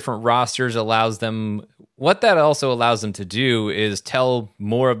some different rosters allows them, what that also allows them to do is tell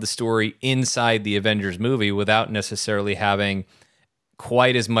more of the story inside the Avengers movie without necessarily having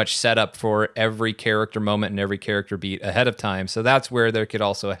quite as much setup for every character moment and every character beat ahead of time. So that's where they could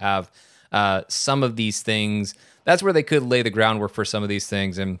also have some of these things. That's where they could lay the groundwork for some of these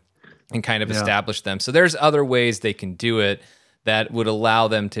things. And and kind of establish them. So there's other ways they can do it that would allow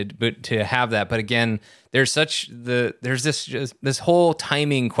them to have that. But again, there's this whole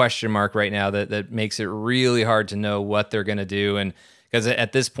timing question mark right now that makes it really hard to know what they're going to do. And because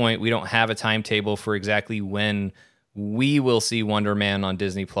at this point, we don't have a timetable for exactly when we will see Wonder Man on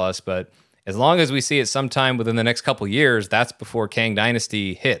Disney Plus. But as long as we see it sometime within the next couple years, that's before Kang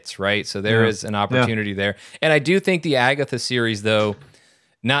Dynasty hits, right? So there is an opportunity there. And I do think the Agatha series, though,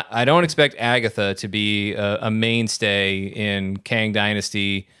 I don't expect Agatha to be a mainstay in Kang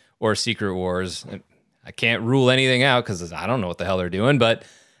Dynasty or Secret Wars. I can't rule anything out because I don't know what the hell they're doing, but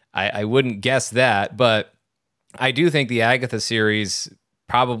I wouldn't guess that. But I do think the Agatha series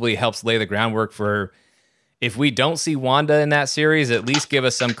probably helps lay the groundwork for, if we don't see Wanda in that series, at least give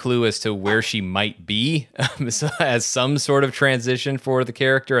us some clue as to where she might be as some sort of transition for the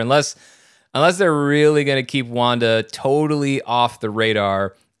character, unless they're really going to keep Wanda totally off the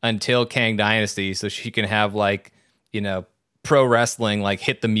radar until Kang Dynasty, so she can have pro wrestling,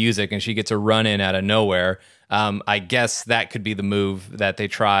 hit the music and she gets a run in out of nowhere. I guess that could be the move that they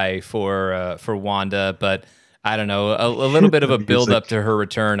try for Wanda, but I don't know. A little bit of a build up to her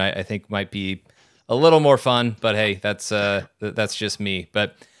return, I think, might be a little more fun. But hey, that's just me.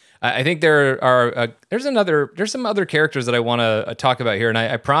 But I think there's some other characters that I want to talk about here, and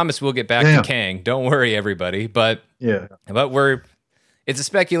I promise we'll get back to Kang. Don't worry, everybody. But it's a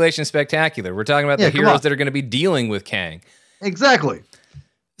speculation spectacular. We're talking about the heroes that are going to be dealing with Kang. Exactly.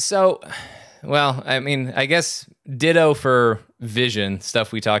 So, well, I mean, I guess ditto for Vision,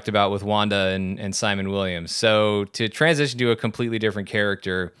 stuff we talked about with Wanda and Simon Williams. So to transition to a completely different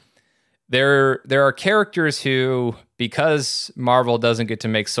character, there are characters who, because Marvel doesn't get to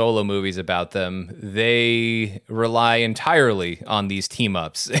make solo movies about them, they rely entirely on these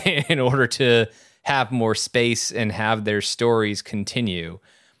team-ups in order to have more space and have their stories continue.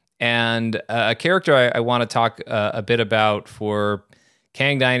 And a character I want to talk a bit about for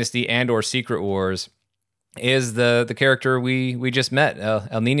Kang Dynasty and or Secret Wars is the character we just met, El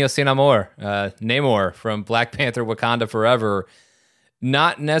Niño Sin Amor, Namor from Black Panther Wakanda Forever.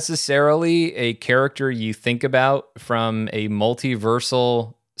 Not necessarily a character you think about from a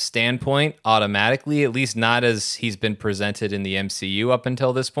multiversal standpoint automatically, at least not as he's been presented in the MCU up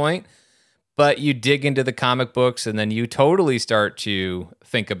until this point. But you dig into the comic books and then you totally start to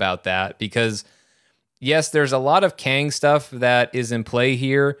think about that because, yes, there's a lot of Kang stuff that is in play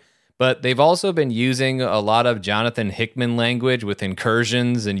here, but they've also been using a lot of Jonathan Hickman language with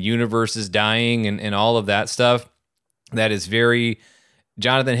incursions and universes dying and all of that stuff that is very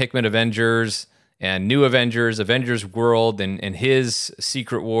Jonathan Hickman Avengers and New Avengers, Avengers World, and his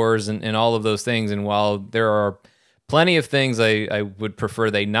Secret Wars and all of those things. And while there are plenty of things I would prefer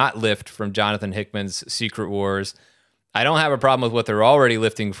they not lift from Jonathan Hickman's Secret Wars, I don't have a problem with what they're already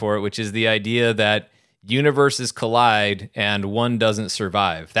lifting for it, which is the idea that universes collide and one doesn't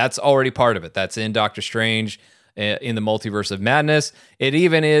survive. That's already part of it. That's in Doctor Strange, in the Multiverse of Madness. It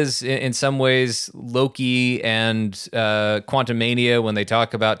even is, in some ways, Loki and Quantumania when they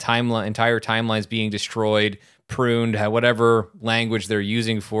talk about entire timelines being destroyed, pruned, whatever language they're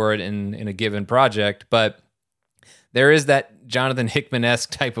using for it in a given project. But there is that Jonathan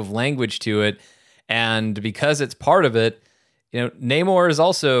Hickman-esque type of language to it, and because it's part of it, Namor is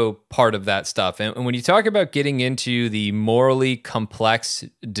also part of that stuff. And when you talk about getting into the morally complex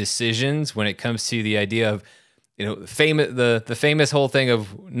decisions when it comes to the idea of, the famous whole thing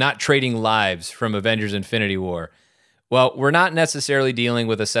of not trading lives from Avengers Infinity War. Well, we're not necessarily dealing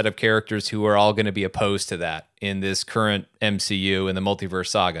with a set of characters who are all going to be opposed to that in this current MCU in the Multiverse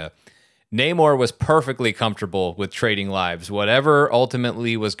Saga. Namor was perfectly comfortable with trading lives. Whatever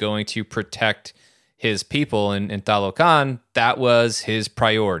ultimately was going to protect his people in Talokan, that was his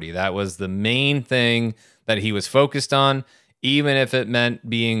priority. That was the main thing that he was focused on, even if it meant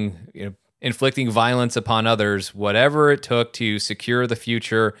inflicting violence upon others, whatever it took to secure the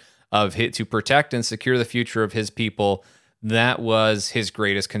future to protect and secure the future of his people, that was his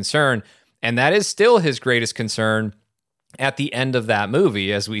greatest concern. And that is still his greatest concern at the end of that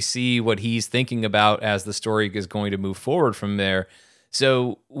movie, as we see what he's thinking about as the story is going to move forward from there.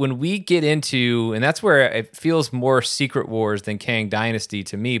 So when we get into, and that's where it feels more Secret Wars than Kang Dynasty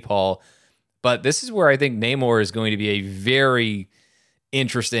to me, Paul, but this is where I think Namor is going to be a very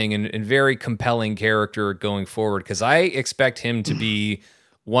interesting and very compelling character going forward, because I expect him to be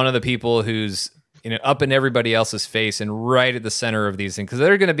one of the people who's up in everybody else's face and right at the center of these things, because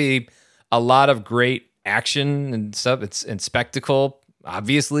there are going to be a lot of great action and stuff. And spectacle.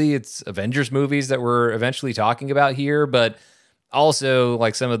 Obviously, it's Avengers movies that we're eventually talking about here, but also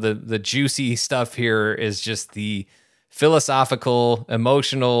like some of the juicy stuff here is just the philosophical,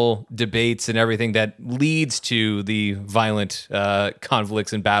 emotional debates and everything that leads to the violent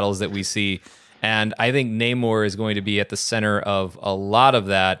conflicts and battles that we see. And I think Namor is going to be at the center of a lot of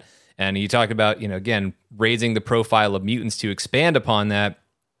that. And you talked about, again, raising the profile of mutants to expand upon that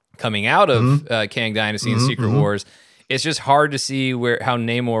coming out of Kang Dynasty and Secret Wars. It's just hard to see how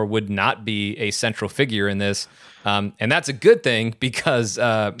Namor would not be a central figure in this. And that's a good thing because,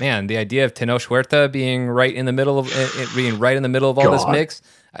 man, the idea of Tenoch Huerta being right in the middle of all this mix,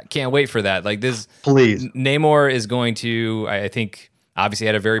 I can't wait for that. Like this, please. Namor is going to, I think, obviously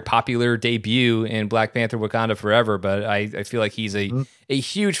had a very popular debut in Black Panther: Wakanda Forever, but I feel like he's a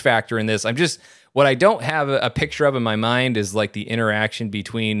huge factor in this. What I don't have a picture of in my mind is like the interaction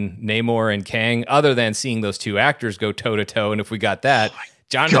between Namor and Kang, other than seeing those two actors go toe to toe. And if we got that,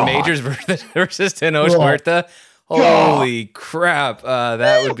 Jonathan Majors versus Tenoch Huerta, holy crap,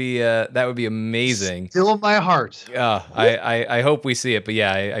 that would be amazing. Still in my heart. I hope we see it, but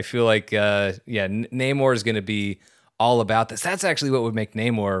yeah, I feel like Namor is going to be all about this. That's actually what would make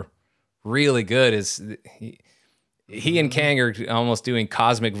Namor really good. Is he and Kang are almost doing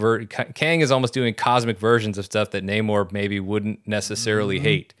Kang is almost doing cosmic versions of stuff that Namor maybe wouldn't necessarily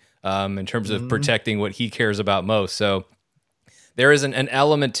hate in terms of protecting what he cares about most. So there is an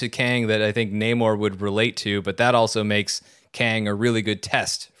element to Kang that I think Namor would relate to, but that also makes Kang a really good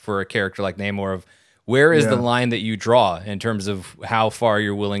test for a character like Namor of where is the line that you draw in terms of how far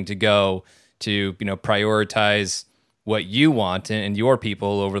you're willing to go to, prioritize what you want and your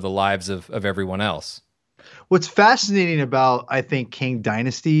people over the lives of everyone else. What's fascinating about, I think, Kang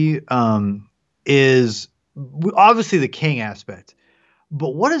Dynasty is obviously the Kang aspect,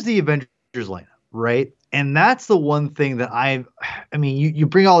 but what is the Avengers lineup, right? And that's the one thing that you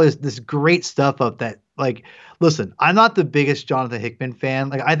bring all this great stuff up that, like, listen, I'm not the biggest Jonathan Hickman fan.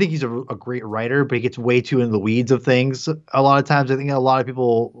 Like, I think he's a great writer, but he gets way too in the weeds of things. A lot of times, I think a lot of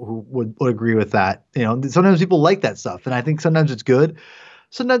people who would agree with that. Sometimes people like that stuff, and I think sometimes it's good,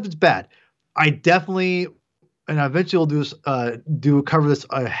 sometimes it's bad. I definitely, and eventually we'll cover this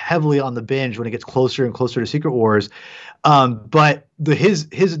heavily on the binge when it gets closer and closer to Secret Wars. But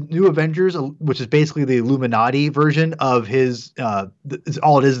his new Avengers, which is basically the Illuminati version of his,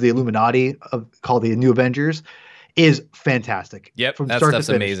 all it is, the Illuminati called the New Avengers, is fantastic. Yep, from that start stuff's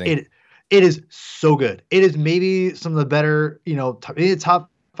to finish. amazing. It is so good. It is maybe some of the better, top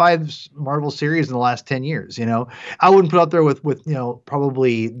 5 Marvel series in the last 10 years. I wouldn't put up there with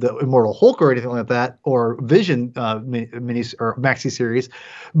probably the Immortal Hulk or anything like that, or Vision mini or maxi series,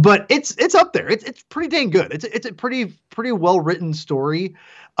 but it's up there. It's pretty dang good. It's a pretty well written story.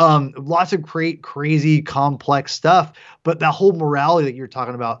 Lots of great, crazy, complex stuff. But that whole morality that you're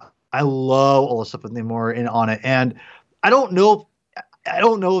talking about, I love all the stuff with Namor on it. And I don't know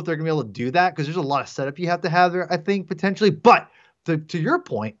if they're gonna be able to do that because there's a lot of setup you have to have there, I think, potentially. But to your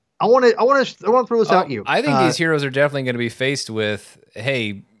point, I want to throw this out at you. I think these heroes are definitely going to be faced with,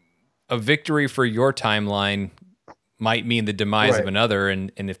 hey, a victory for your timeline might mean the demise of another,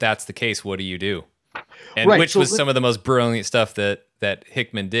 and if that's the case, what do you do? And which was some of the most brilliant stuff that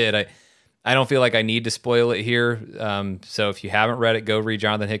Hickman did. I don't feel like I need to spoil it here. So if you haven't read it, go read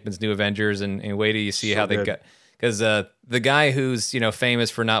Jonathan Hickman's New Avengers and wait till you see how they got. Because the guy who's famous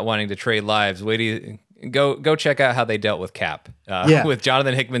for not wanting to trade lives, wait till you go check out how they dealt with Cap with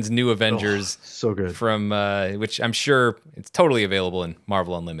Jonathan Hickman's New Avengers. So good. From which I'm sure it's totally available in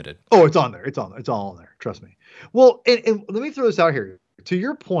Marvel Unlimited. Oh, it's on there. It's all on there. Trust me. Well, and let me throw this out here. To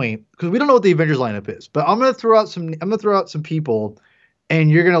your point, because we don't know what the Avengers lineup is, but I'm gonna throw out some people,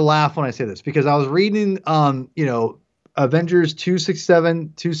 and you're gonna laugh when I say this because I was reading Avengers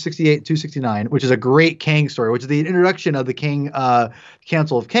 267, 268, 269, which is a great Kang story, which is the introduction of the Kang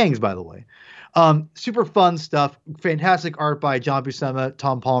Council of Kangs, by the way. Super fun stuff. Fantastic art by John Buscema,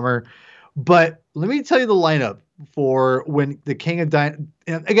 Tom Palmer. But let me tell you the lineup for when the King of and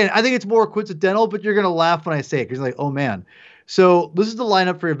again, I think it's more coincidental, but you're going to laugh when I say it because you're like, oh man. So this is the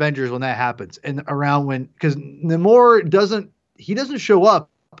lineup for Avengers when that happens. And around because Namor doesn't show up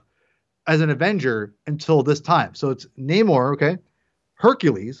as an Avenger until this time. So it's Namor, okay,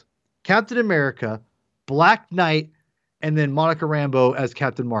 Hercules, Captain America, Black Knight, and then Monica Rambeau as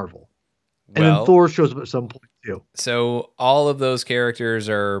Captain Marvel. And then Thor shows up at some point too. So all of those characters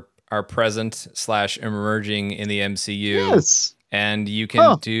are present / emerging in the MCU. Yes. And you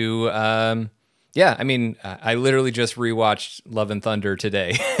can do I literally just rewatched Love and Thunder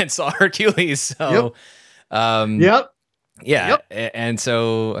today and saw Hercules. So and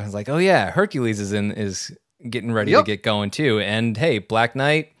so I was like, oh yeah, Hercules is getting ready to get going too. And hey, Black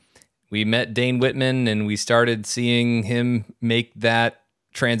Knight, we met Dane Whitman and we started seeing him make that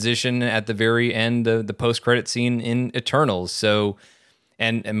transition at the very end of the post-credit scene in Eternals. So,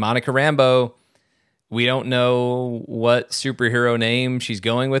 and Monica Rambeau, we don't know what superhero name she's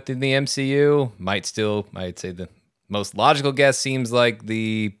going with in the MCU. I'd say the most logical guess seems like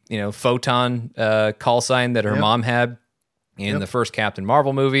the Photon call sign that her mom had in the first Captain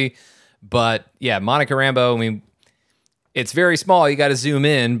Marvel movie. But yeah, Monica Rambeau, I mean, it's very small. You got to zoom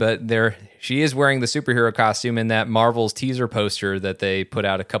in, but she is wearing the superhero costume in that Marvel's teaser poster that they put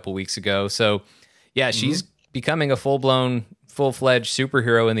out a couple weeks ago. So yeah, she's becoming a full-fledged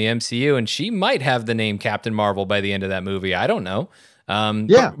superhero in the MCU, and she might have the name Captain Marvel by the end of that movie. I don't know.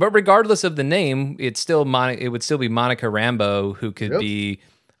 But regardless of the name, it would still be Monica Rambeau who could be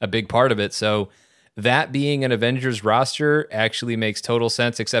a big part of it. So that being an Avengers roster actually makes total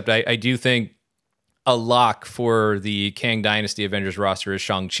sense, except I do think a lock for the Kang Dynasty Avengers roster is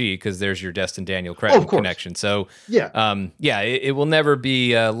Shang-Chi, because there's your Destin Daniel connection. So it will never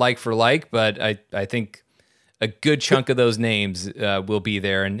be like for like, but I think a good chunk of those names will be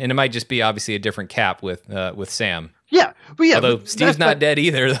there, and it might just be obviously a different Cap with Sam. Yeah, although Steve's not dead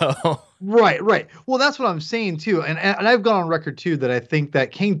either, though. Right. Well, that's what I'm saying too, and I've gone on record too that I think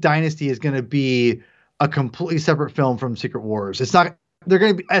that Kang Dynasty is going to be a completely separate film from Secret Wars. It's not. They're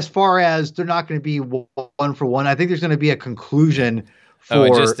going to be, as far as they're not going to be one for one. I think there's going to be a conclusion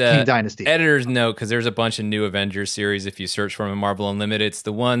for Kang Dynasty. Editor's note, because there's a bunch of new Avengers series. If you search for them in Marvel Unlimited, it's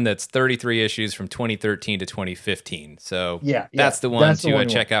the one that's 33 issues from 2013 to 2015. So that's the one to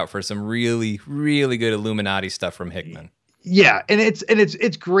check out for some really, really good Illuminati stuff from Hickman. Yeah, and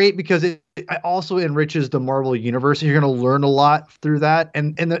it's great because it also enriches the Marvel universe. You're going to learn a lot through that,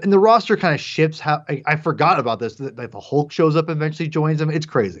 and the roster kind of shifts. How I forgot about this. Like the Hulk shows up and eventually joins them. It's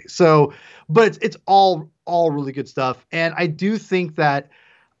crazy. So, but it's all really good stuff, and I do think that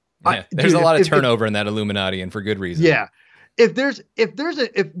there's a lot of turnover in that Illuminati, and for good reason. Yeah, if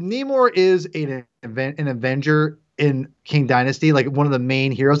Namor is an Avenger in Kang Dynasty, like one of the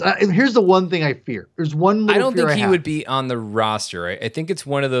main heroes. And here's the one thing I fear. There's one little I don't think he would be on the roster. I think it's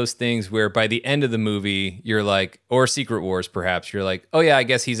one of those things where by the end of the movie, you're like, or Secret Wars perhaps, you're like, oh yeah, I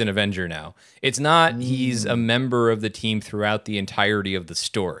guess he's an Avenger now. It's not he's a member of the team throughout the entirety of the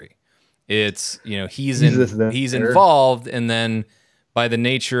story. It's, he's involved, and then by the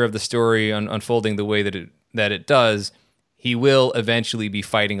nature of the story unfolding the way that it does, he will eventually be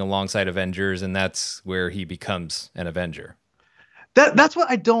fighting alongside Avengers, and that's where he becomes an Avenger. That's what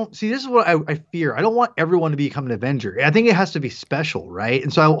I don't see. This is what I fear. I don't want everyone to become an Avenger. I think it has to be special, right?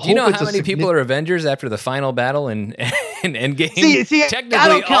 And so I hope. Do you know how many people are Avengers after the final battle in Endgame? See,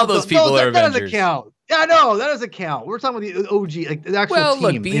 technically, all those people are Avengers. That doesn't count. Yeah, I know that doesn't count. We're talking about the OG, like the actual team. Well,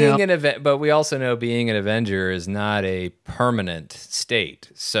 look, being an event, but we also know being an Avenger is not a permanent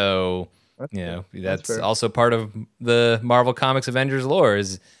state. So. That's also part of the Marvel Comics Avengers lore,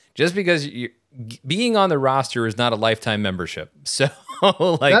 is just because being on the roster is not a lifetime membership. So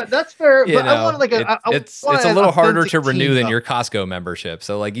that's fair. But I want it's a little harder to renew than your Costco membership.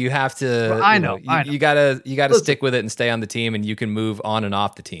 So you have to, well, I know. You gotta stick with it and stay on the team, and you can move on and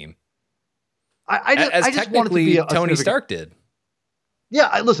off the team. I just want it to be Tony Stark did. Yeah,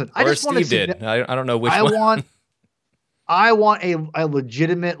 I just want Steve did. I don't know which one. I want a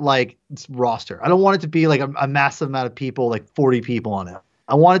legitimate roster. I don't want it to be like a massive amount of people, like 40 people on it.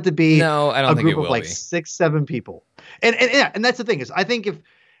 I want it to be a group of 6, 7 people. And that's the thing is, I think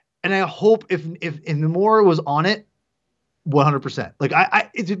I hope if Namor was on it, 100%. Like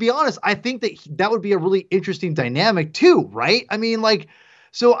to be honest, I think that would be a really interesting dynamic too, right? I mean,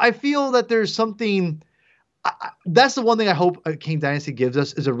 so I feel that there's something. That's the one thing I hope Kang Dynasty gives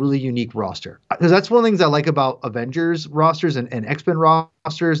us, is a really unique roster, because that's one of the things I like about Avengers rosters and X-Men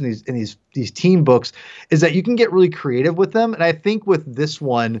rosters and these team books, is that you can get really creative with them. And I think with this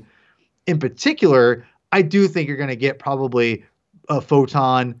one in particular, I do think you're going to get probably a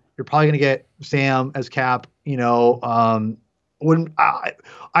Photon. You're probably going to get Sam as Cap. When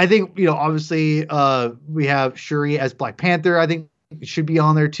I think obviously we have Shuri as Black Panther. I think it should be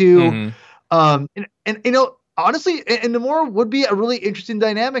on there too. Mm-hmm. Honestly, and Namor would be a really interesting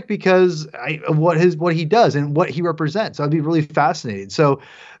dynamic because of what he does and what he represents. So I'd be really fascinated. So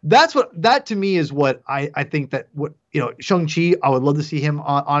that to me is what I think that Shang-Chi, I would love to see him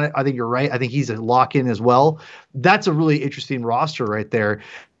on it. I think you're right. I think he's a lock-in as well. That's a really interesting roster right there.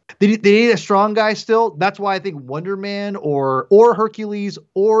 They need a strong guy still. That's why I think Wonder Man or Hercules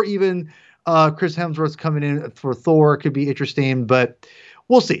or even Chris Hemsworth coming in for Thor could be interesting, but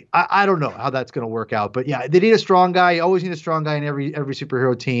we'll see. I don't know how that's going to work out, but yeah, they need a strong guy. You always need a strong guy in every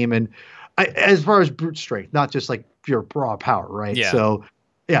superhero team. And as far as brute strength, not just like pure raw power, right? Yeah. So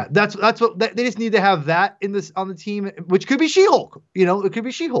Yeah, that's what they just need to have that in this on the team, which could be She-Hulk. It could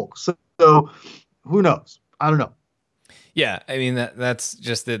be She-Hulk. So who knows? I don't know. Yeah, I mean that's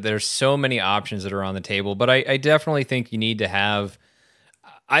just that there's so many options that are on the table, but I definitely think you need to have.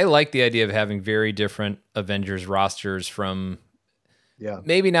 I like the idea of having very different Avengers rosters from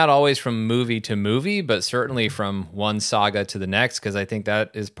maybe not always from movie to movie, but certainly from one saga to the next, because I think that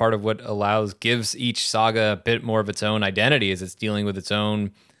is part of what gives each saga a bit more of its own identity as it's dealing with its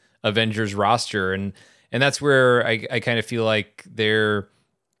own Avengers roster. And that's where I kind of feel like and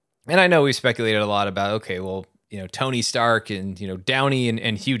I know we speculated a lot about, okay, well, Tony Stark and, Downey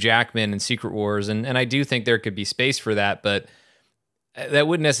and Hugh Jackman and Secret Wars. And I do think there could be space for that, but that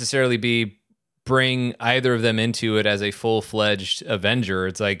wouldn't necessarily bring either of them into it as a full-fledged Avenger.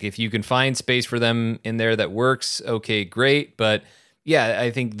 It's like, if you can find space for them in there that works, okay, great. But yeah, I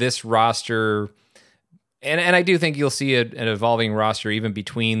think this roster, and I do think you'll see an evolving roster even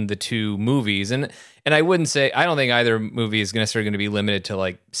between the two movies. And I wouldn't say, I don't think either movie is necessarily going to be limited to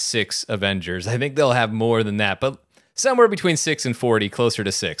like 6 Avengers. I think they'll have more than that, but somewhere between 6 and 40, closer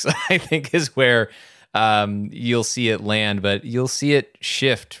to 6, I think is where you'll see it land, but you'll see it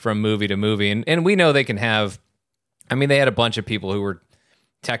shift from movie to movie. And we know they can have, they had a bunch of people who were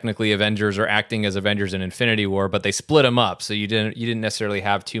technically Avengers or acting as Avengers in Infinity War, but they split them up. So you didn't necessarily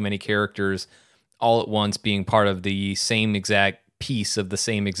have too many characters all at once being part of the same exact piece of the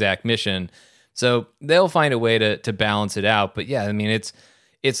same exact mission. So they'll find a way to balance it out. But yeah,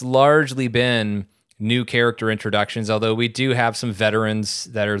 it's largely been new character introductions, although we do have some veterans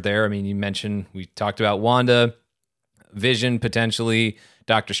that are there. We talked about Wanda, Vision potentially,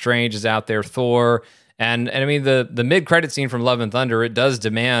 Doctor Strange is out there, Thor, and the mid-credit scene from Love and Thunder, it does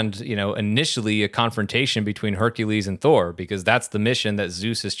demand, initially a confrontation between Hercules and Thor, because that's the mission that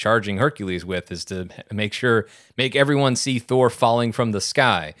Zeus is charging Hercules with, is to make everyone see Thor falling from the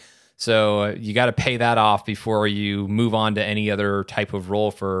sky. So you got to pay that off before you move on to any other type of role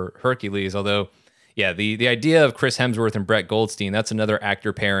for Hercules, although yeah, the idea of Chris Hemsworth and Brett Goldstein, that's another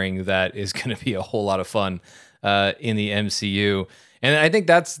actor pairing that is going to be a whole lot of fun in the MCU. And I think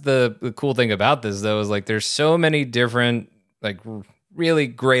that's the cool thing about this, though, is like there's so many different, like really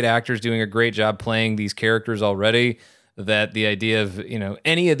great actors doing a great job playing these characters already, that the idea of,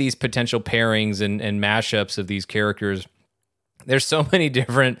 any of these potential pairings and mashups of these characters, there's so many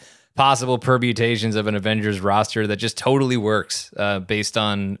different possible permutations of an Avengers roster that just totally works based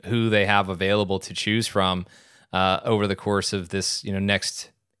on who they have available to choose from over the course of this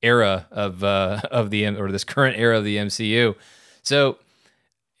next era of this current era of the MCU. So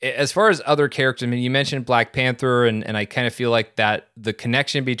as far as other characters, you mentioned Black Panther, and I kind of feel like that the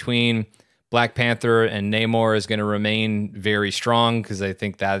connection between Black Panther and Namor is going to remain very strong, because I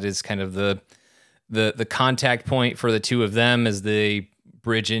think that is kind of the contact point for the two of them as they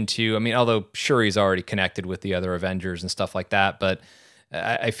bridge into, although Shuri's already connected with the other Avengers and stuff like that, but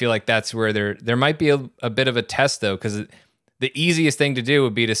I feel like that's where there might be a bit of a test, though, because the easiest thing to do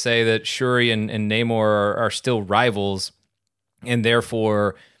would be to say that Shuri and Namor are still rivals, and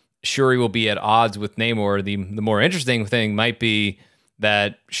therefore Shuri will be at odds with Namor. The more interesting thing might be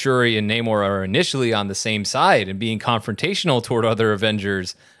that Shuri and Namor are initially on the same side and being confrontational toward other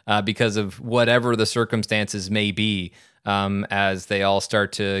Avengers because of whatever the circumstances may be, as they all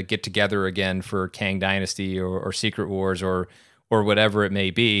start to get together again for Kang Dynasty or Secret Wars or whatever it may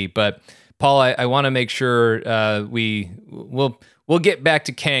be. But Paul, I want to make sure we'll get back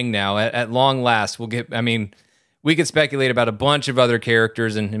to Kang now. At long last, we could speculate about a bunch of other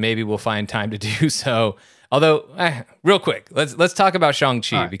characters, and maybe we'll find time to do so. Although, real quick, let's talk about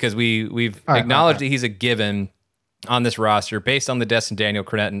Shang-Chi, right, because we've acknowledged that he's a given on this roster based on the Destin Daniel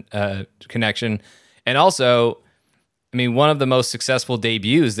connection, and also, one of the most successful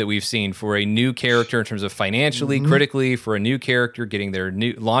debuts that we've seen for a new character in terms of financially, critically, for a new character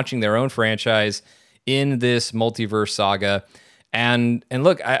launching their own franchise in this multiverse saga. And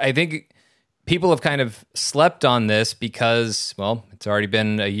look, I think people have kind of slept on this because, well, it's already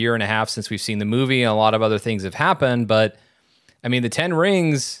been a year and a half since we've seen the movie, and a lot of other things have happened. But the 10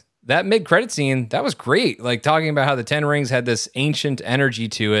 Rings, that mid-credit scene, that was great. Like, talking about how the 10 Rings had this ancient energy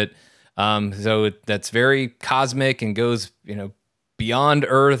to it. So that's very cosmic and goes, beyond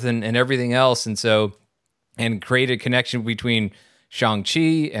Earth and everything else. And created a connection between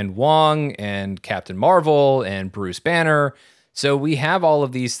Shang-Chi and Wong and Captain Marvel and Bruce Banner. So we have all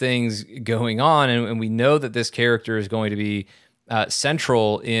of these things going on, and we know that this character is going to be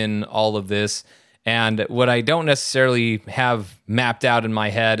central in all of this. And what I don't necessarily have mapped out in my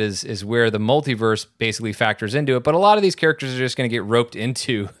head is where the multiverse basically factors into it. But a lot of these characters are just going to get roped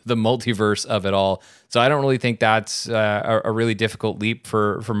into the multiverse of it all. So I don't really think that's a really difficult leap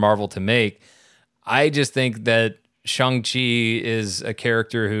for Marvel to make. I just think that Shang-Chi is a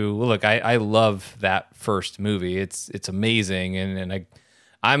character who, look, I love that first movie. It's amazing, and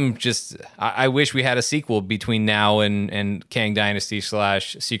I wish we had a sequel between now and Kang Dynasty /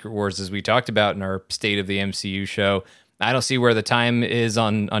 Secret Wars, as we talked about in our State of the MCU show. I don't see where the time is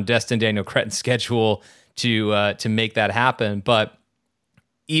on Destin Daniel Cretton's schedule to make that happen. But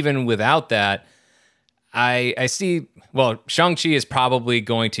even without that, I see. Well, Shang-Chi is probably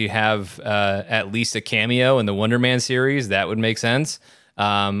going to have at least a cameo in the Wonder Man series. That would make sense.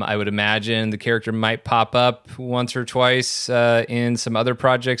 I would imagine the character might pop up once or twice in some other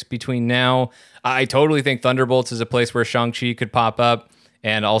projects between now. I totally think Thunderbolts is a place where Shang-Chi could pop up,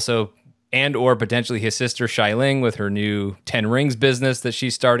 and also or potentially his sister Xialing with her new Ten Rings business that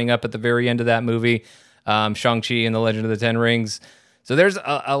she's starting up at the very end of that movie, Shang-Chi and the Legend of the Ten Rings. So there's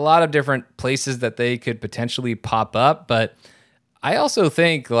a lot of different places that they could potentially pop up, but I also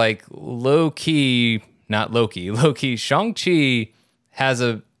think like low-key, Shang-Chi has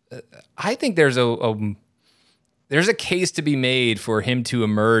I think there's a case to be made for him to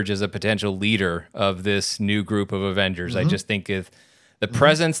emerge as a potential leader of this new group of Avengers. I just think if the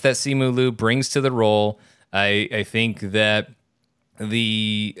presence that Simu Liu brings to the role, I think that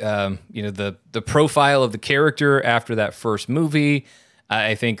the profile of the character after that first movie,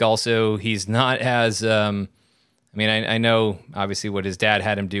 I think also he's not as I know obviously what his dad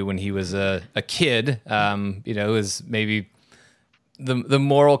had him do when he was a kid, is maybe the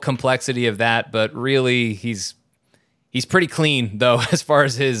moral complexity of that, but really he's pretty clean though as far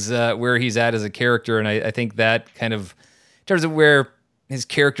as his where he's at as a character, and I think that kind of in terms of where his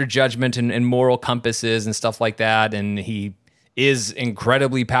character judgment and moral compass is and stuff like that, and he is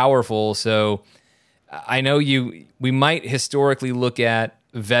incredibly powerful. So I know we might historically look at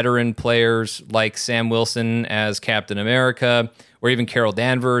veteran players like Sam Wilson as Captain America, or even Carol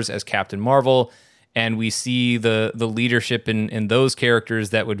Danvers as Captain Marvel, and we see the leadership in those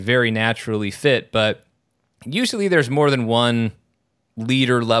characters that would very naturally fit. But usually there's more than one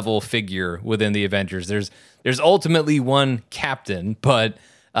leader level figure within the Avengers. There's ultimately one captain, but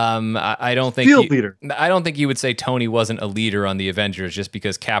I don't think leader. I don't think you would say Tony wasn't a leader on the Avengers just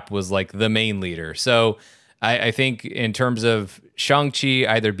because Cap was like the main leader. So I think in terms of Shang-Chi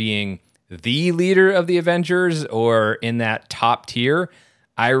either being the leader of the Avengers or in that top tier,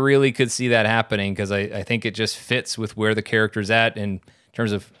 I really could see that happening because I think it just fits with where the character's at in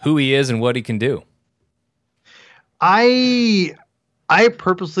terms of who he is and what he can do. I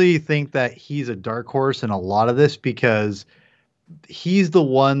purposely think that he's a dark horse in a lot of this because he's the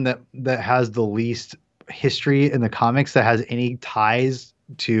one that has the least history in the comics that has any ties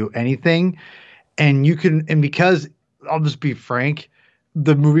to anything. And because I'll just be frank,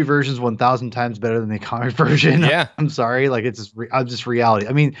 the movie version is 1,000 times better than the comic version. Yeah. I'm sorry. Like it's just reality.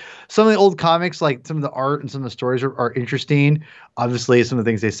 I mean, some of the old comics, like some of the art and some of the stories are interesting. Obviously some of the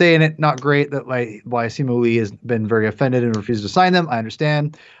things they say in it, not great. That why Simu Lee has been very offended and refused to sign them. I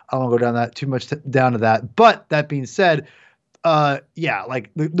understand. I don't want to go down that too much down to that. But that being said, like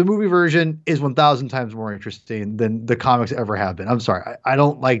the movie version is 1,000 times more interesting than the comics ever have been. I'm sorry. I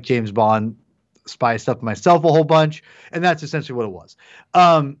don't like James Bond spy stuff myself a whole bunch, and that's essentially what it was.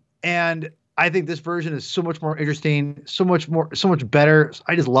 And I think this version is so much more interesting, so much better.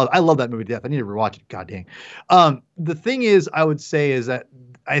 I love that movie to death. I need to rewatch it. God dang. The thing is, I would say is that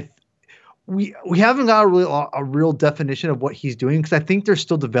we haven't got a real definition of what he's doing because I think they're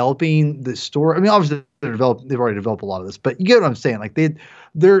still developing the story. I mean, obviously they've already developed a lot of this, but you get what I'm saying. Like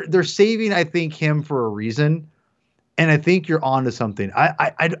they're saving, I think, him for a reason. And I think you're on to something.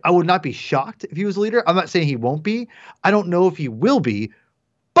 I would not be shocked if he was a leader. I'm not saying he won't be. I don't know if he will be.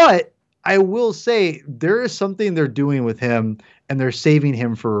 But I will say there is something they're doing with him, and they're saving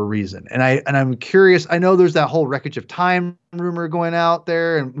him for a reason. And I'm curious. I know there's that whole Wreckage of Time rumor going out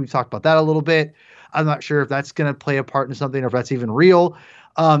there, and we've talked about that a little bit. I'm not sure if that's going to play a part in something or if that's even real.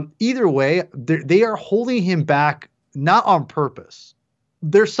 Either way, they are holding him back, not on purpose.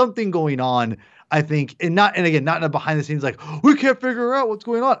 There's something going on, I think, and again, not in a behind the scenes, like we can't figure out what's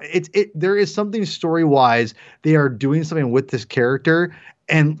going on. There is something story wise. They are doing something with this character,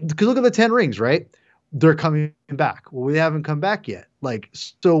 and because look at the 10 Rings, right? They're coming back. Well, we haven't come back yet. Like,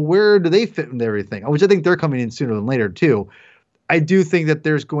 so where do they fit in everything? Which I think they're coming in sooner than later too. I do think that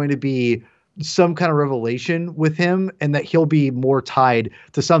there's going to be some kind of revelation with him, and that he'll be more tied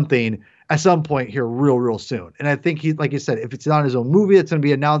to something at some point here real soon. And I think he, like you said, if it's not his own movie, it's going to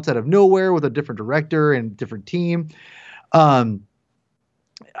be announced out of nowhere with a different director and different team.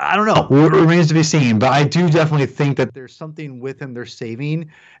 I don't know. It remains to be seen, but I do definitely think that there's something with him they're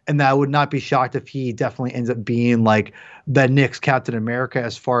saving, and that I would not be shocked if he definitely ends up being like the next Captain America,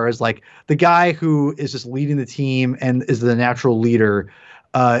 as far as like the guy who is just leading the team and is the natural leader.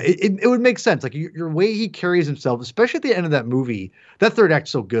 It would make sense. Like your way he carries himself, especially at the end of that movie, that third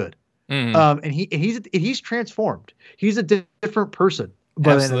act's so good. And he's transformed. He's a different person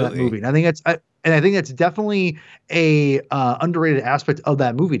by the end of that movie. And I think that's definitely a underrated aspect of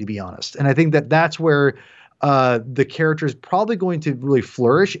that movie, to be honest. And I think that that's where the character is probably going to really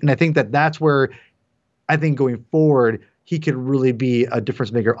flourish. And I think that that's where I think going forward, he could really be a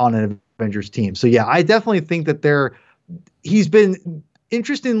difference maker on an Avengers team. So yeah, I definitely think that he's been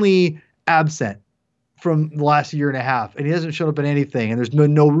interestingly absent from the last year and a half, and he hasn't shown up in anything. And there's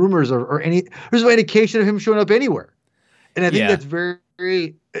no rumors there's no indication of him showing up anywhere. And I think that's very,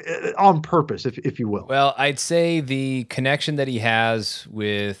 very on purpose, if you will. Well, I'd say the connection that he has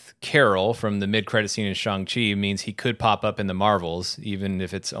with Carol from the mid-credit scene in Shang-Chi means he could pop up in the Marvels, even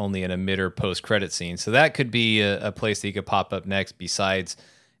if it's only in a mid or post-credit scene. So that could be a place that he could pop up next, besides,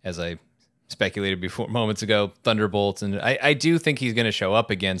 as I speculated before moments ago, Thunderbolts. And I do think he's going to show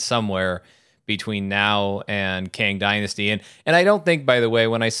up again somewhere between now and Kang Dynasty. And I don't think, by the way,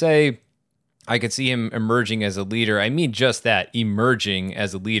 when I say I could see him emerging as a leader, I mean just that, emerging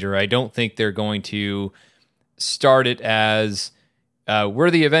as a leader. I don't think they're going to start it as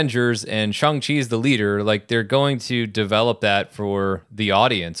we're the Avengers and Shang-Chi's the leader. Like, they're going to develop that for the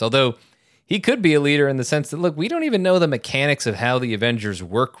audience. Although he could be a leader in the sense that, look, we don't even know the mechanics of how the Avengers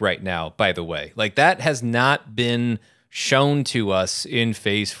work right now, by the way. Like, that has not been shown to us in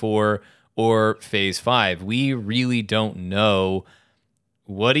Phase 4 or Phase 5. We really don't know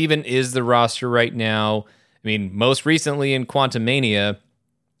what even is the roster right now. I mean, most recently in Quantumania,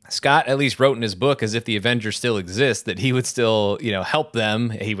 Scott at least wrote in his book, as if the Avengers still exist, that he would still, help them.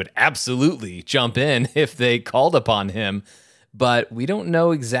 He would absolutely jump in if they called upon him. But we don't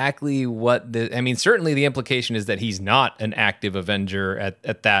know exactly certainly the implication is that he's not an active Avenger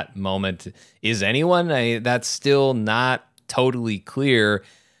at that moment. Is anyone? That's still not totally clear.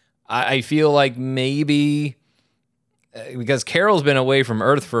 I feel like maybe because Carol's been away from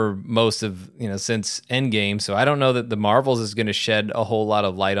Earth for most of, since Endgame, so I don't know that the Marvels is going to shed a whole lot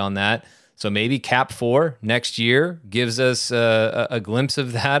of light on that. So maybe Cap 4 next year gives us a glimpse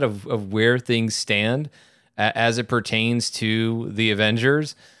of that, of where things stand as it pertains to the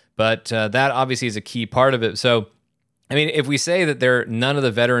Avengers. But that obviously is a key part of it. So, I mean, if we say that none of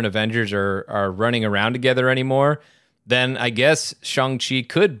the veteran Avengers are running around together anymore, then I guess Shang-Chi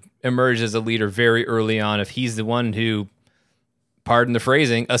could emerge as a leader very early on if he's the one who, pardon the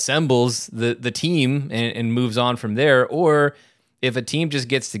phrasing, assembles the team and moves on from there. Or if a team just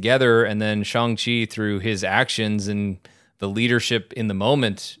gets together and then Shang-Chi, through his actions and the leadership in the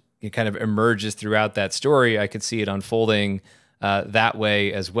moment, it kind of emerges throughout that story, I could see it unfolding that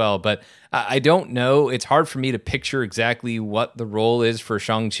way as well. But I don't know. It's hard for me to picture exactly what the role is for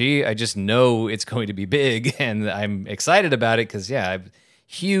Shang-Chi. I just know it's going to be big, and I'm excited about it because, I'm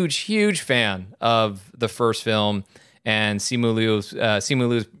huge fan of the first film and Simu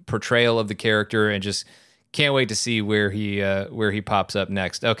Liu's portrayal of the character, and just can't wait to see where he pops up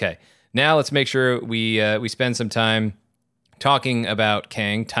next. Okay, now let's make sure we spend some time talking about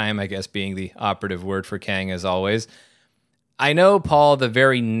Kang. Time, I guess, being the operative word for Kang, as always. I know, Paul, the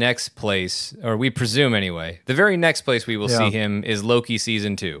very next place, or we presume anyway, the very next place we will see him is Loki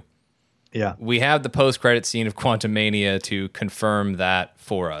Season 2. Yeah. We have the post-credit scene of Quantumania to confirm that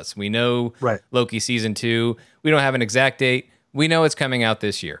for us. We know Loki Season 2. We don't have an exact date. We know it's coming out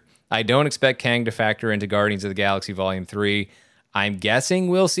this year. I don't expect Kang to factor into Guardians of the Galaxy Volume 3. I'm guessing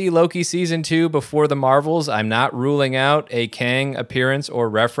we'll see Loki Season 2 before the Marvels. I'm not ruling out a Kang appearance or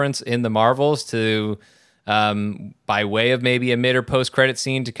reference in the Marvels to... by way of maybe a mid or post-credit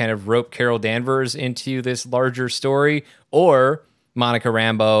scene to kind of rope Carol Danvers into this larger story, or Monica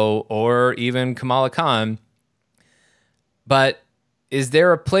Rambeau, or even Kamala Khan. But is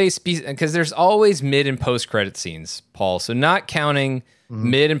there a place, because there's always mid and post-credit scenes, Paul, so not counting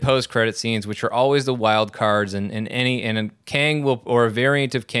mid and post-credit scenes, which are always the wild cards, and a Kang will, or a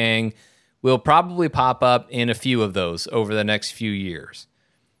variant of Kang will probably pop up in a few of those over the next few years.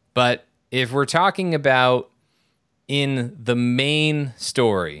 But if we're talking about in the main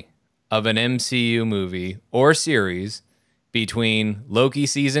story of an MCU movie or series between Loki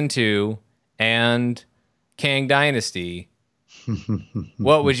Season 2 and Kang Dynasty,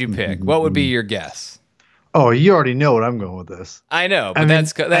 what would you pick? What would be your guess? Oh, you already know what I'm going with this. I know, I but mean,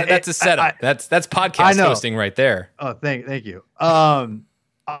 that's a setup. That's I podcast know. hosting right there. Oh, thank you.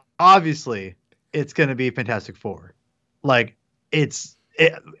 Obviously, it's going to be Fantastic Four. Like,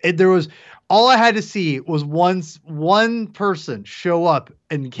 there was all I had to see was one person show up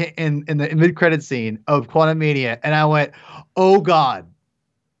in the mid credit scene of Quantum Mania, and I went, oh God,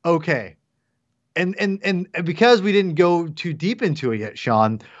 okay. And because we didn't go too deep into it yet,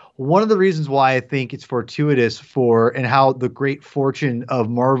 Sean, one of the reasons why I think it's fortuitous for and how the great fortune of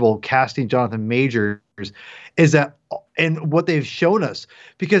Marvel casting Jonathan Majors is that and what they've shown us,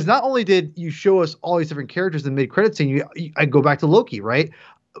 because not only did you show us all these different characters in the mid-credit scene, I go back to Loki, right?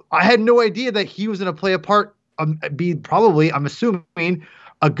 I had no idea that he was going to play a part, be probably, I'm assuming,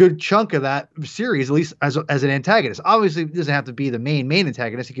 a good chunk of that series, at least as an antagonist. Obviously, it doesn't have to be the main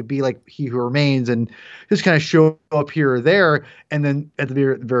antagonist. He could be like He Who Remains and just kind of show up here or there, and then at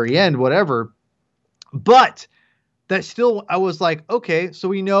the very end, whatever. But that still, I was like, okay, so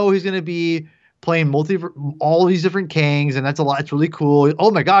we know he's going to be playing all these different Kangs, and that's a lot. It's really cool.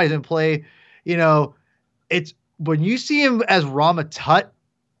 Oh my God, he's going to play, you know, it's when you see him as Rama Tut,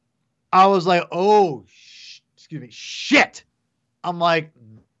 I was like, oh, excuse me, shit. I'm like,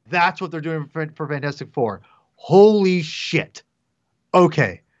 that's what they're doing for Fantastic Four. Holy shit.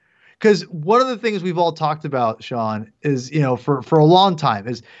 Okay. Because one of the things we've all talked about, Sean, is, for a long time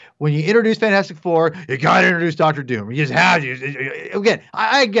is when you introduce Fantastic Four, you got to introduce Doctor Doom. You just have to. Again,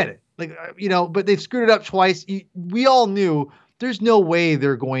 I get it. Like, but they've screwed it up twice. We all knew there's no way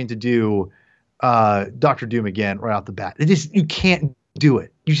they're going to do Doctor Doom again right off the bat. You can't do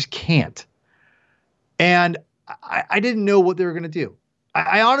it. You just can't. And I didn't know what they were going to do.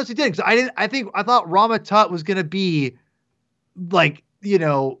 I honestly didn't, because I thought Rama Tut was going to be like,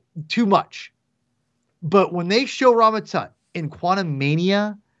 too much. But when they show Rama Tut in Quantum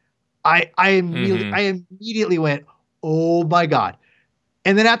Mania, I immediately went, oh my God.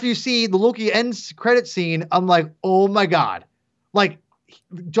 And then after you see the Loki ends credit scene, I'm like, oh my God. Like,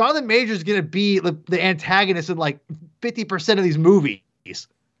 Jonathan Majors is going to be the antagonist in like 50% of these movies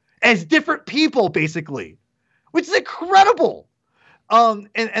as different people, basically, which is incredible.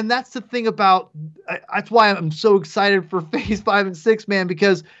 And that's the thing about, that's why I'm so excited for Phase 5 and 6, man,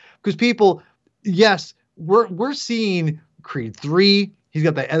 because people, yes, we're seeing Creed 3. He's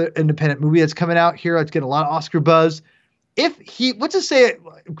got that other independent movie that's coming out here. It's getting a lot of Oscar buzz. Let's just say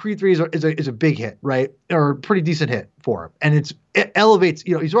Creed 3 is a big hit, right? Or a pretty decent hit for him. And it elevates,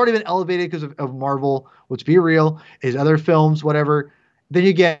 he's already been elevated because of Marvel, let's be real, his other films, whatever. Then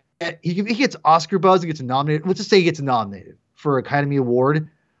he gets Oscar buzz, he gets nominated. Let's just say he gets nominated for Academy Award.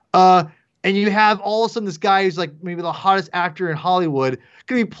 And you have all of a sudden this guy who's like maybe the hottest actor in Hollywood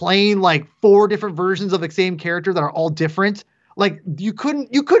gonna be playing like 4 different versions of the same character that are all different. Like you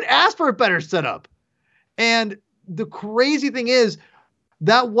couldn't ask for a better setup. And the crazy thing is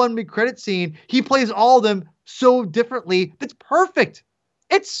that one mid-credit scene, he plays all of them so differently. It's perfect.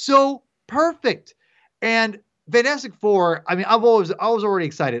 It's so perfect. And Fantastic Four, I mean, I was already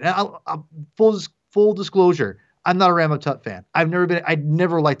excited. And full disclosure, I'm not a Rama Tut fan. I'd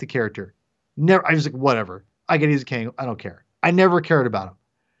never liked the character. Never. I was like, whatever. I get he's a king. I don't care. I never cared about him.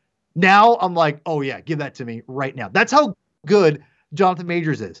 Now I'm like, oh yeah, give that to me right now. That's how good Jonathan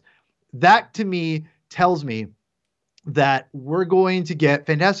Majors is. That to me tells me that we're going to get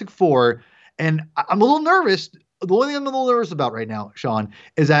Fantastic Four. And I'm a little nervous. The only thing I'm a little nervous about right now, Sean,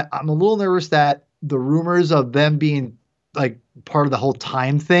 is that I'm a little nervous that the rumors of them being like part of the whole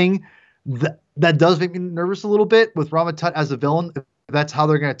time thing, that does make me nervous a little bit with Rama Tut as a villain. If that's how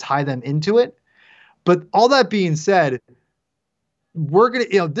they're going to tie them into it. But all that being said, we're going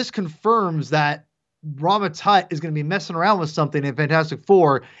to, this confirms that Rama Tut is going to be messing around with something in Fantastic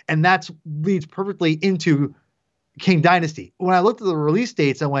Four. And that leads perfectly into King Dynasty. When I looked at the release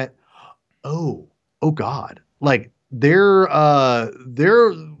dates, I went, oh God, like they're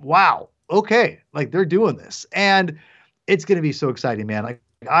wow. Okay. Like they're doing this, and it's going to be so exciting, man. Like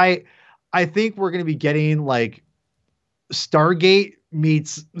I think we're going to be getting like Stargate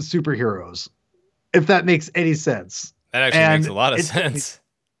meets superheroes, if that makes any sense. That actually makes a lot of sense.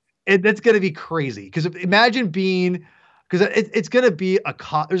 That's going to be crazy. Because imagine being, because it's going to be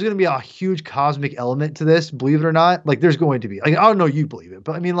there's going to be a huge cosmic element to this, believe it or not. Like there's going to be, like, I don't know, you believe it,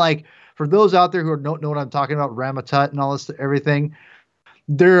 but I mean, like for those out there who don't know what I'm talking about, Rama Tut and all this, everything,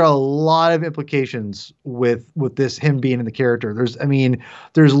 there are a lot of implications with this, him being in the character.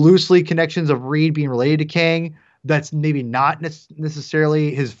 There's loosely connections of Reed being related to Kang. That's maybe not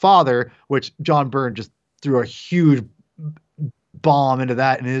necessarily his father, which John Byrne just threw a huge bomb into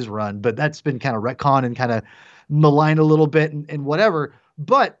that in his run, but that's been kind of retconned and kind of maligned a little bit and whatever.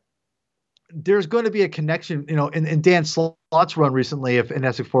 But there's going to be a connection, in Dan Slott's run recently, if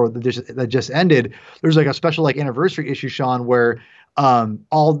Fantastic Four that just ended, there's like a special like anniversary issue, Sean, where it's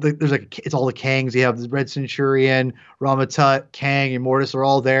all the Kangs. You have the Red Centurion, Ramatut, Kang, and Mortis are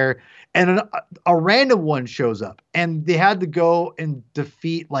all there, and a random one shows up, and they had to go and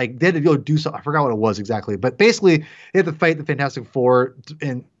defeat, like they had to go do something. I forgot what it was exactly, but basically they had to fight the Fantastic Four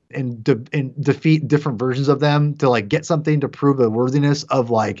and defeat different versions of them to like get something to prove the worthiness of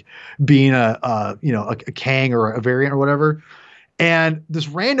like being a Kang or a variant or whatever. And this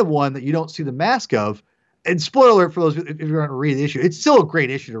random one that you don't see the mask of, and spoiler alert for those if you're going to read the issue, it's still a great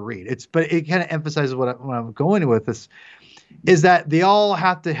issue to read. But it kind of emphasizes what I'm going with this is that they all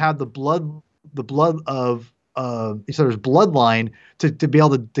have to have the blood of each other's bloodline to be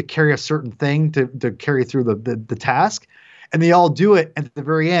able to carry a certain thing to carry through the task. And they all do it. And at the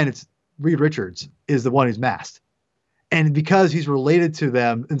very end, it's Reed Richards is the one who's masked. And because he's related to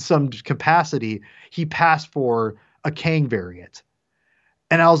them in some capacity, he passed for a Kang variant.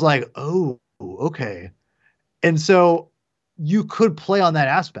 And I was like, oh, okay. And so you could play on that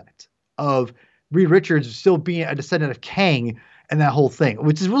aspect of Reed Richards still being a descendant of Kang and that whole thing,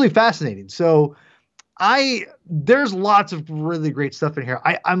 which is really fascinating. So there's lots of really great stuff in here.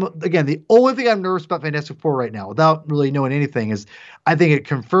 I'm again, the only thing I'm nervous about Fantastic Four right now, without really knowing anything, is I think it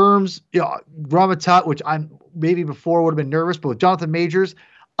confirms, Ramatut, which I'm maybe before would have been nervous, but with Jonathan Majors,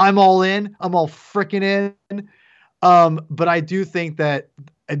 I'm all in. I'm all freaking in. But I do think that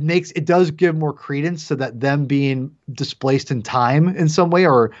it does give more credence to that them being displaced in time in some way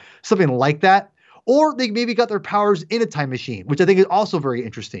or something like that. Or they maybe got their powers in a time machine, which I think is also very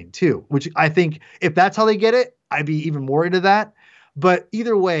interesting too, which I think if that's how they get it, I'd be even more into that. But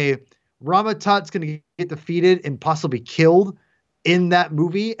either way, Ramatut's going to get defeated and possibly killed in that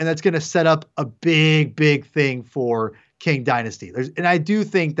movie. And that's going to set up a big, big thing for Kang Dynasty. And I do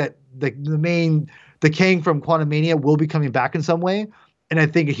think that the Kang from Quantumania will be coming back in some way. And I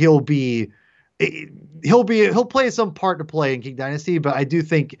think he'll play some part to play in King Dynasty, but I do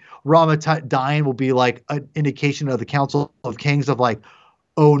think Ramatut dying will be like an indication of the Council of Kings of like,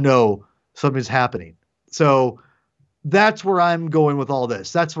 oh no, something's happening. So that's where I'm going with all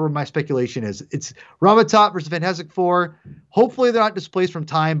this. That's where my speculation is. It's Ramatut versus Fantastic Four. Hopefully they're not displaced from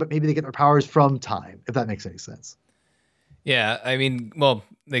time, but maybe they get their powers from time, if that makes any sense. Yeah, I mean, well,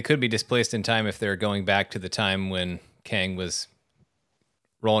 they could be displaced in time if they're going back to the time when Kang was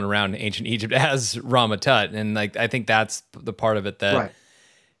rolling around in ancient Egypt as Ramatut. And like, I think that's the part of it that right.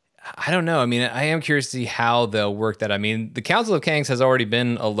 I don't know. I mean, I am curious to see how they'll work that. I mean, the Council of Kangs has already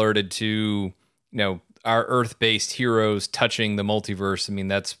been alerted to, our Earth-based heroes touching the multiverse. I mean,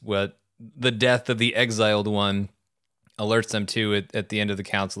 that's what the death of the exiled one alerts them to at the end of the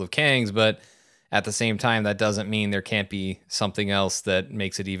Council of Kangs. But at the same time, that doesn't mean there can't be something else that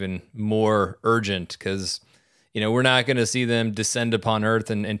makes it even more urgent, because we're not going to see them descend upon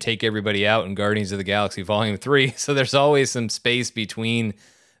Earth and take everybody out in Guardians of the Galaxy Volume 3. So there's always some space between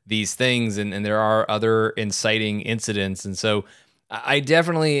these things, and there are other inciting incidents. And so I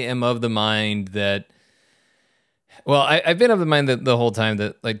definitely am of the mind that, well, I've been of the mind that the whole time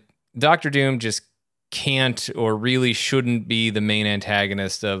that like Doctor Doom just can't or really shouldn't be the main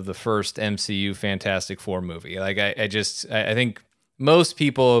antagonist of the first MCU Fantastic Four movie. Like I think most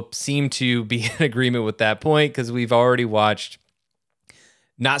people seem to be in agreement with that point because we've already watched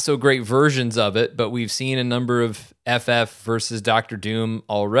not so great versions of it, but we've seen a number of FF versus Doctor Doom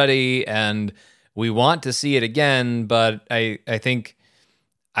already, and we want to see it again, but I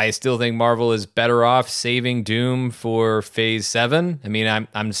still think Marvel is better off saving Doom for Phase 7. I mean,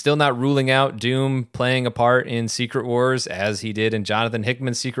 I'm still not ruling out Doom playing a part in Secret Wars as he did in Jonathan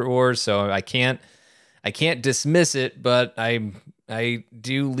Hickman's Secret Wars, so I can't dismiss it, but I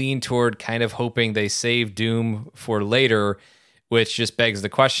do lean toward kind of hoping they save Doom for later, which just begs the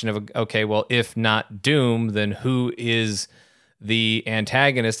question of, okay, well, if not Doom, then who is the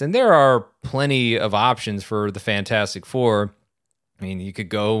antagonist? And there are plenty of options for the Fantastic Four. I mean, you could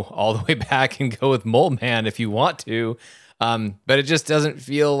go all the way back and go with Mole Man if you want to, but it just doesn't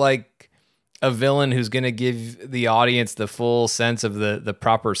feel like a villain who's going to give the audience the full sense of the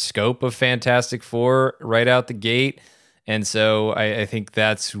proper scope of Fantastic Four right out the gate. And so I think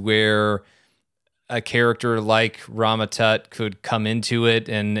that's where a character like Ramatut could come into it,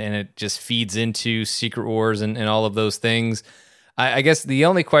 and it just feeds into Secret Wars and all of those things. I guess the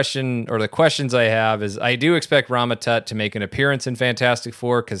only question, or the questions I have, is I do expect Ramatut to make an appearance in Fantastic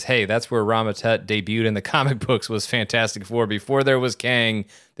Four, because, hey, that's where Ramatut debuted in the comic books, was Fantastic Four. Before there was Kang,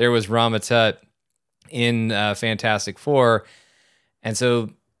 there was Ramatut in Fantastic Four. And so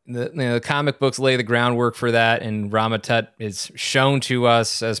the comic books lay the groundwork for that, and Rama-Tut is shown to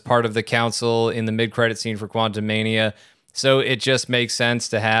us as part of the council in the mid-credit scene for Quantumania. So it just makes sense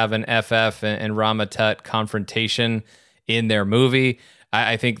to have an FF and Rama-Tut confrontation in their movie.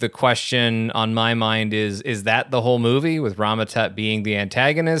 I think the question on my mind is that the whole movie with Rama-Tut being the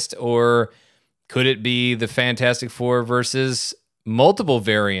antagonist, or could it be the Fantastic Four versus multiple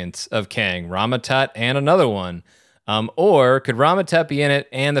variants of Kang, Rama-Tut and another one? Or could Rama-Tut be in it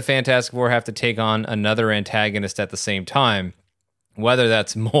and the Fantastic Four have to take on another antagonist at the same time? Whether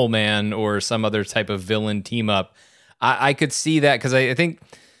that's Mole Man or some other type of villain team up. I could see that, because I think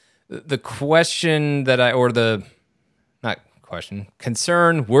the question that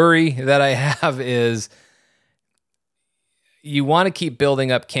concern, worry that I have is, you want to keep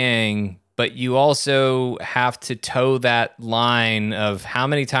building up Kang, but you also have to toe that line of how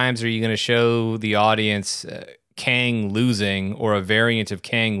many times are you going to show the audience Kang losing, or a variant of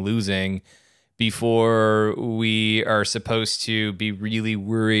Kang losing, before we are supposed to be really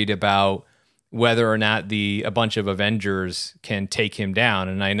worried about whether or not a bunch of Avengers can take him down.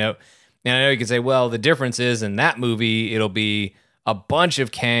 And I know you can say, well, the difference is in that movie, it'll be a bunch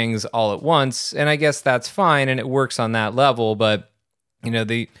of Kangs all at once. And I guess that's fine, and it works on that level. But,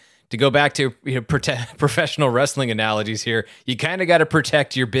 to go back to professional wrestling analogies here, you kind of got to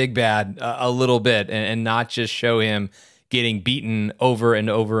protect your big bad a little bit, and not just show him getting beaten over and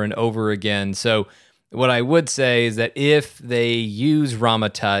over and over again. So what I would say is that if they use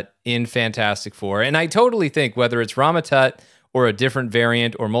Rama-Tut in Fantastic Four, and I totally think whether it's Rama-Tut or a different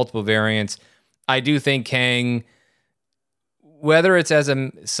variant or multiple variants, I do think Kang, whether it's as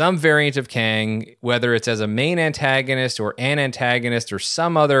some variant of Kang, whether it's as a main antagonist or an antagonist or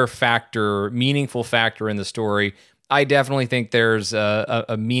some other meaningful factor in the story, I definitely think there's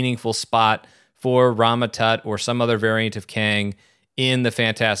a meaningful spot for Rama-Tut or some other variant of Kang in the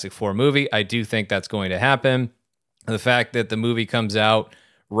Fantastic Four movie. I do think that's going to happen. The fact that the movie comes out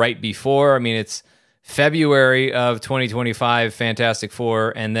right before, it's February of 2025, Fantastic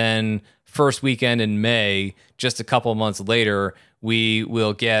Four, and then first weekend in May, just a couple months later, we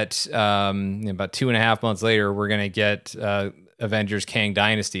will get, about 2.5 months later, we're going to get Avengers Kang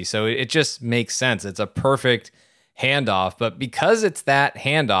Dynasty. So it just makes sense. It's a perfect handoff. But because it's that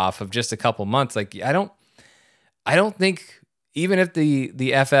handoff of just a couple months, I don't think, even if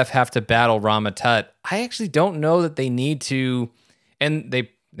the FF have to battle Rama-Tut, I actually don't know that they need to. And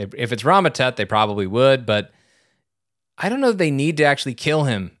if it's Rama-Tut, they probably would, but I don't know that they need to actually kill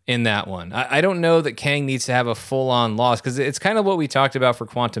him in that one. I don't know that Kang needs to have a full-on loss, because it's kind of what we talked about for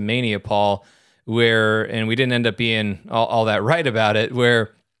Quantumania, Paul, and we didn't end up being all that right about it,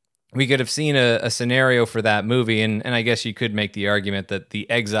 where we could have seen a scenario for that movie, and I guess you could make the argument that the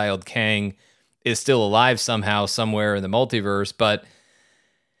exiled Kang is still alive somehow, somewhere in the multiverse, but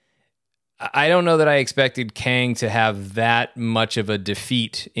I don't know that I expected Kang to have that much of a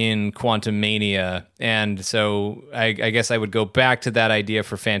defeat in Quantumania, and so I guess I would go back to that idea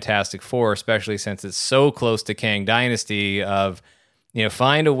for Fantastic Four, especially since it's so close to Kang Dynasty, of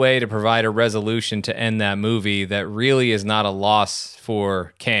find a way to provide a resolution to end that movie that really is not a loss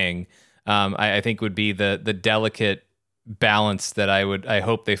for Kang. I think would be the delicate balance that I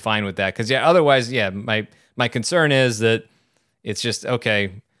hope they find with that, because otherwise my concern is that it's just,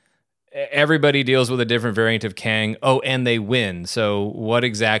 okay, everybody deals with a different variant of Kang, and they win, so what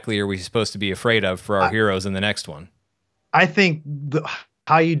exactly are we supposed to be afraid of for our heroes in the next one? I think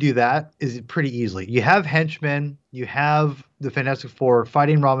how you do that is pretty easily. You have henchmen, you have the Fantastic Four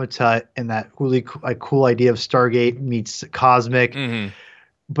fighting Rama-Tut, and that really cool idea of Stargate meets Cosmic. Mm-hmm.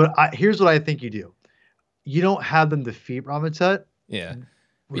 But here's what I think you do. You don't have them defeat Rama-Tut. Yeah.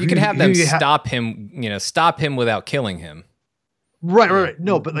 You could have them stop him without killing him. Right.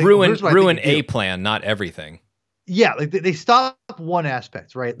 No, but ruin a plan, not everything. Yeah, they stop one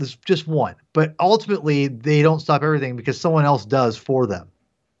aspect, right? There's just one. But ultimately, they don't stop everything, because someone else does for them.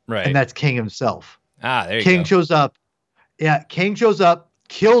 Right. And that's Kang himself. There you go. Kang shows up. Yeah, Kang shows up,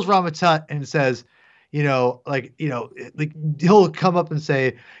 kills Rama-Tut, and says, he'll come up and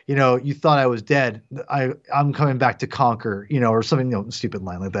say, you thought I was dead. I'm coming back to conquer, or something, stupid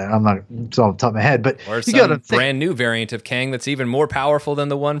line like that. I'm not, it's on top of my head, but or some brand new variant of Kang that's even more powerful than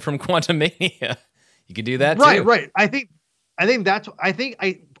the one from Quantumania. You could do that too. Right.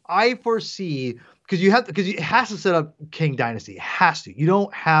 I foresee, because it has to set up Kang Dynasty. It has to. You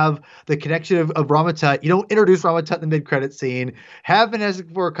don't have the connection of Rama-Tut. You don't introduce Rama-Tut in the mid-credit scene. Have Fantastic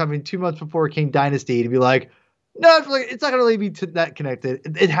Four coming 2 months before Kang Dynasty to be like, No, it's not going to really be that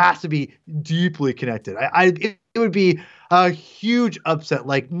connected. It has to be deeply connected. It would be a huge upset,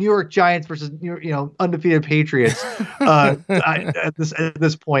 like New York Giants versus undefeated Patriots. At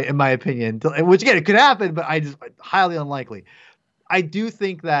this point, in my opinion, which again it could happen, but I just highly unlikely. I do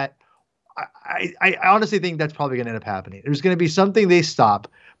think that I honestly think that's probably going to end up happening. There's going to be something they stop,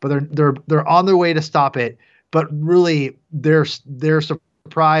 but they're on their way to stop it. But really, they're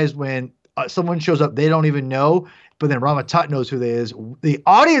surprised when someone shows up they don't even know. But then Ramatut knows who they is. The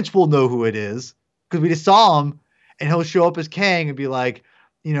audience will know who it is because we just saw him, and he'll show up as Kang and be like,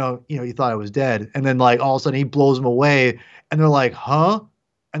 you thought I was dead, and then like all of a sudden he blows them away, and they're like, huh?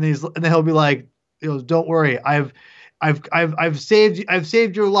 And then he'll be like, don't worry, I've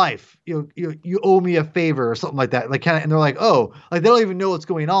saved your life. You owe me a favor or something like that. Like kind of, and they're like, oh, like they don't even know what's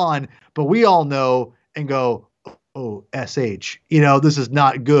going on, but we all know and go, oh, sh, this is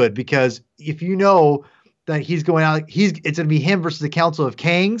not good because if you know that he's going out, it's gonna be him versus the Council of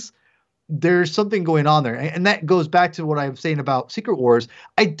Kangs. There's something going on there, and that goes back to what I'm saying about Secret Wars.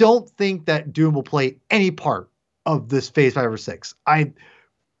 I don't think that Doom will play any part of this Phase 5 or 6. I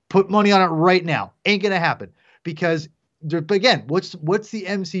put money on it right now. Ain't gonna happen because but again, what's the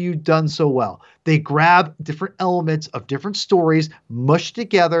MCU done so well? They grab different elements of different stories, mush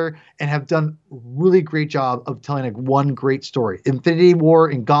together, and have done a really great job of telling like one great story. Infinity War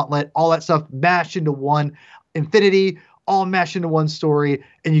and Gauntlet, all that stuff mashed into one. Infinity, all mashed into one story,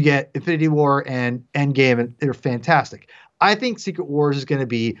 and you get Infinity War and Endgame, and they're fantastic. I think Secret Wars is going to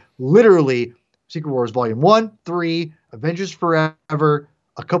be literally Secret Wars Volume 1, 3, Avengers Forever,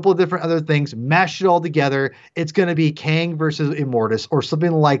 a couple of different other things, mash it all together. It's going to be Kang versus Immortus or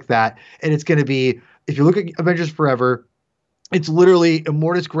something like that. And it's going to be, if you look at Avengers Forever, it's literally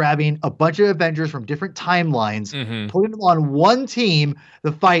Immortus grabbing a bunch of Avengers from different timelines, putting them on one team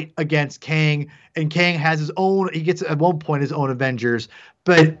to fight against Kang. And Kang has he gets at one point his own Avengers.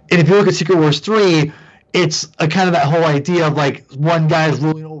 And if you look at Secret Wars 3, it's a kind of that whole idea of like one guy's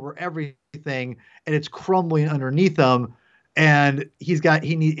ruling over everything and it's crumbling underneath him. And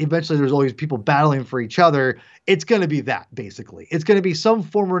eventually there's always people battling for each other. It's going to be that, basically. It's going to be some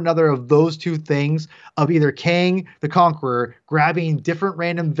form or another of those two things of either Kang the Conqueror grabbing different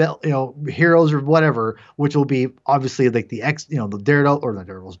random heroes or whatever, which will be obviously like the Daredevil, or not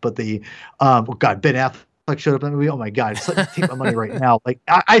Daredevils, but the Ben Affleck showed up in the movie. Oh my God, it's like take my money right now. Like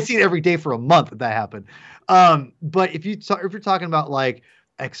I see it every day for a month that happened. But if you're talking about like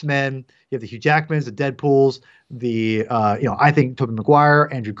X-Men, you have the Hugh Jackmans, the Deadpools, I think Tobey Maguire,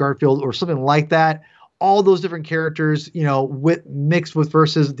 Andrew Garfield, or something like that. All those different characters, mixed with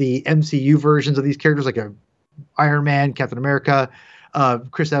versus the MCU versions of these characters, like a Iron Man, Captain America,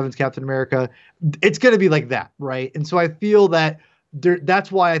 Chris Evans, Captain America. It's going to be like that, right? And so I feel that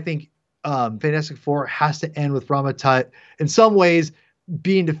that's why I think Fantastic Four has to end with Ramatut in some ways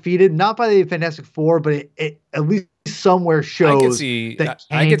being defeated, not by the Fantastic Four, but it at least somewhere shows I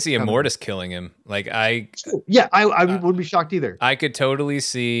could see Immortus killing him. Like I wouldn't be shocked either. I could totally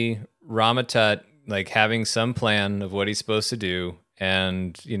see Ramatut like having some plan of what he's supposed to do,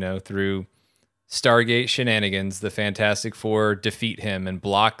 and through Stargate shenanigans, the Fantastic Four defeat him and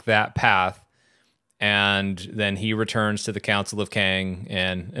block that path, and then he returns to the Council of Kang,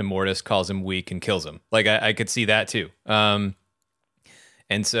 and Immortus calls him weak and kills him. Like I could see that too.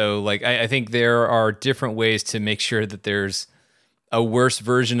 And so, like, I think there are different ways to make sure that there's a worse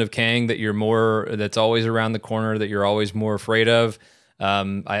version of Kang that's always around the corner, that you're always more afraid of.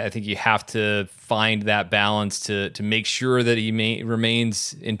 I think you have to find that balance to make sure that he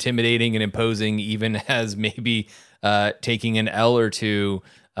remains intimidating and imposing, even as maybe taking an L or two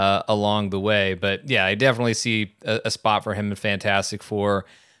along the way. But yeah, I definitely see a spot for him in Fantastic Four.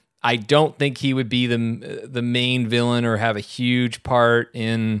 I don't think he would be the main villain or have a huge part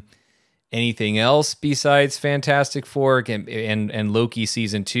in anything else besides Fantastic Four and Loki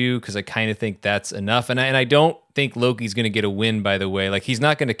season 2, because I kind of think that's enough. And I don't think Loki's going to get a win, by the way. Like, he's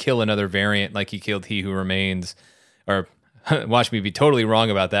not going to kill another variant like he killed He Who Remains, or watch me be totally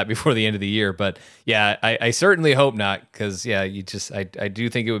wrong about that before the end of the year. But yeah, I certainly hope not, because yeah, I do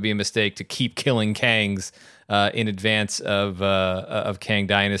think it would be a mistake to keep killing Kangs in advance of Kang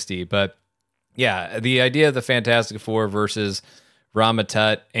Dynasty. But yeah, the idea of the Fantastic Four versus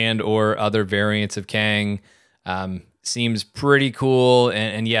Ramatut and or other variants of Kang seems pretty cool,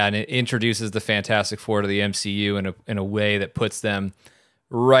 and it introduces the Fantastic Four to the MCU in a way that puts them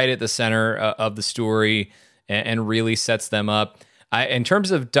right at the center of the story and really sets them up. In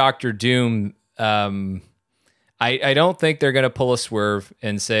terms of Doctor Doom, I don't think they're going to pull a swerve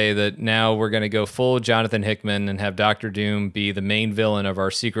and say that now we're going to go full Jonathan Hickman and have Doctor Doom be the main villain of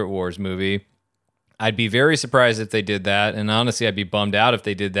our Secret Wars movie. I'd be very surprised if they did that. And honestly, I'd be bummed out if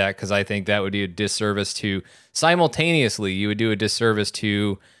they did that, because I think that would be a disservice to, simultaneously, you would do a disservice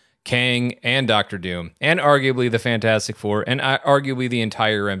to Kang and Doctor Doom, and arguably the Fantastic Four, and arguably the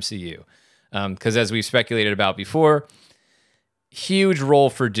entire MCU. Because as we've speculated about before, huge role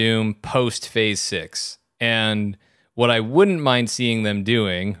for Doom post Phase 6. And what I wouldn't mind seeing them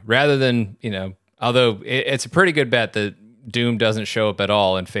doing, rather than, although it's a pretty good bet that Doom doesn't show up at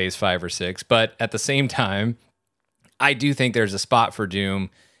all in Phase 5 or 6, but at the same time, I do think there's a spot for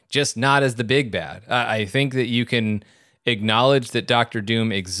Doom, just not as the big bad. I think that you can acknowledge that Doctor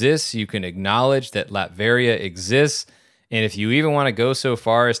Doom exists, you can acknowledge that Latveria exists, and if you even want to go so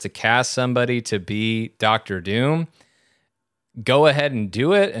far as to cast somebody to be Doctor Doom, go ahead and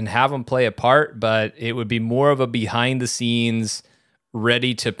do it and have them play a part, but it would be more of a behind-the-scenes,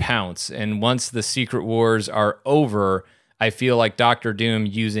 ready to pounce. And once the Secret Wars are over, I feel like Doctor Doom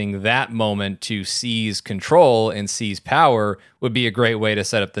using that moment to seize control and seize power would be a great way to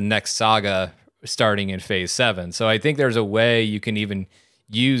set up the next saga starting in Phase 7. So I think there's a way you can even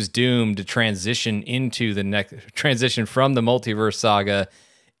use Doom to transition from the Multiverse Saga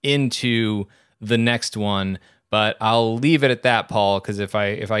into the next one. But I'll leave it at that, Paul, because if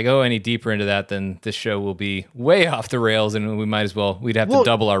I go any deeper into that, then this show will be way off the rails, and we'd have to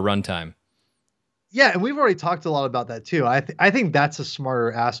double our runtime. Yeah, and we've already talked a lot about that too. I think that's a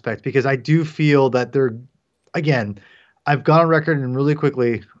smarter aspect, because I do feel that again, I've gone on record and really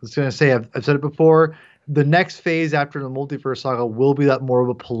quickly, I was going to say, I've said it before, the next phase after the Multiverse Saga will be that more of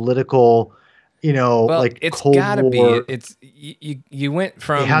a political, it's Cold gotta War. Be. It's you went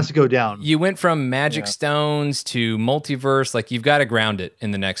from, it has to go down. You went from Magic Stones to Multiverse. Like, you've got to ground it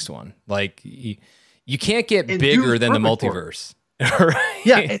in the next one. Like, you can't get bigger than the Multiverse. Right?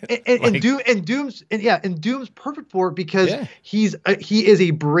 Yeah, and Doom's perfect for it, because he is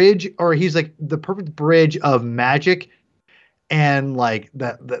a bridge, or he's like the perfect bridge of magic, and like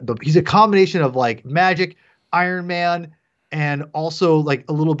he's a combination of like magic, Iron Man, and also like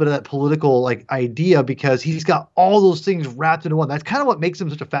a little bit of that political like idea, because he's got all those things wrapped into one. That's kind of what makes him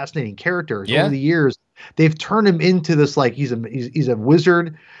such a fascinating character. Over the years, they've turned him into this, like, he's a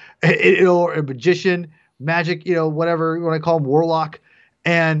wizard, or a magician, magic, whatever you want to call him, warlock.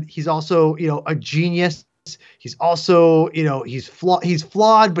 And he's also, a genius. He's also, he's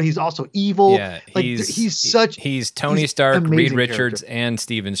flawed, but he's also evil. Yeah, like he's Tony Stark, Reed Richards, and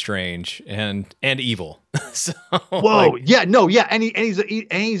Stephen Strange, and evil. So, and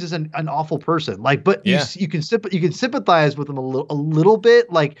he's just an awful person. Like, but you can sympathize with him a little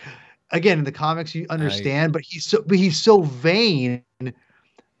bit. Like, again, in the comics, you understand, but he's so vain.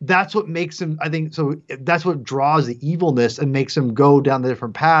 That's what makes him, I think, so that's what draws the evilness and makes him go down the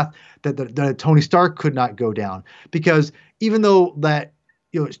different path that Tony Stark could not go down. Because even though that,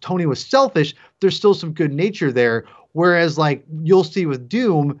 Tony was selfish, there's still some good nature there. Whereas, like, you'll see with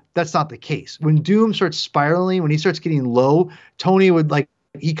Doom, that's not the case. When Doom starts spiraling, when he starts getting low, Tony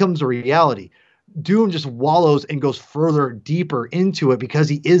he comes to reality. Doom just wallows and goes further, deeper into it, because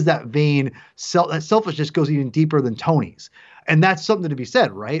he is that vain. That selfishness goes even deeper than Tony's. And that's something to be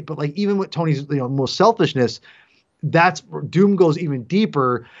said, right? But like, even with Tony's, most selfishness, that's where Doom goes even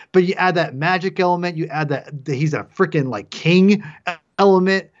deeper. But you add that magic element, you add that he's a freaking like king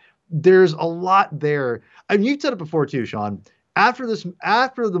element. There's a lot there. And you've said it before too, Sean. After the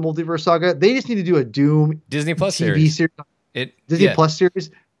Multiverse Saga, they just need to do a Doom Disney Plus TV series. Disney Plus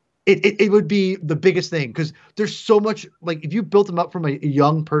series. It would be the biggest thing, because there's so much, like, if you built them up from a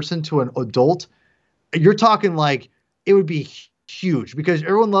young person to an adult, you're talking like, it would be huge, because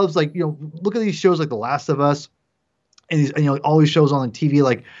everyone loves, like, look at these shows like The Last of Us, and these, all these shows on TV,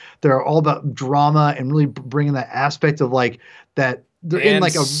 like, they're all about drama and really bringing that aspect of like that. They're in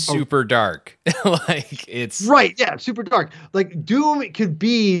like a super dark, like, it's right. Yeah. Super dark. Like, Doom could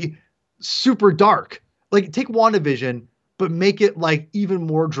be super dark. Like, take WandaVision, but make it like even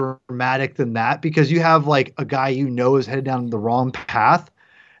more dramatic than that, because you have like a guy is headed down the wrong path,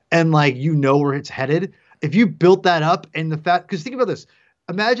 and like, where it's headed. If you built that up, and the fact, because think about this,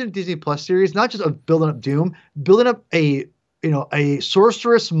 imagine a Disney Plus series, not just of building up Doom, building up a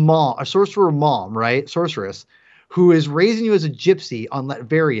sorcerer mom, right? Sorceress, who is raising you as a gypsy on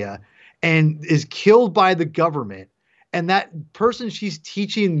Latveria and is killed by the government. And that person she's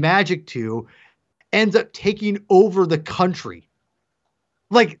teaching magic to ends up taking over the country.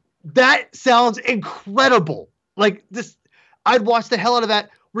 Like, that sounds incredible. Like, this, I'd watch the hell out of that,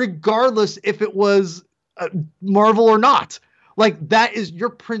 regardless if it was Marvel or not. Like, you're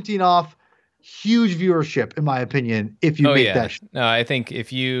printing off huge viewership, in my opinion, if you make that. No, I think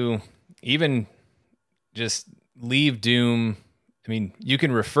if you even just leave Doom, mean, you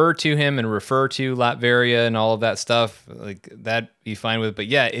can refer to him and refer to Latveria and all of that stuff, like that be fine with. But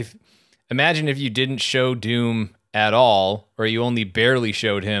yeah, imagine if you didn't show Doom at all, or you only barely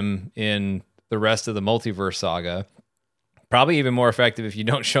showed him in the rest of the Multiverse saga. Probably even more effective if you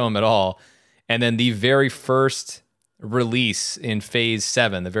don't show him at all. And then the very first release in Phase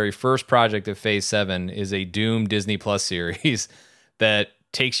 7, the very first project of Phase 7 is a Doom Disney Plus series that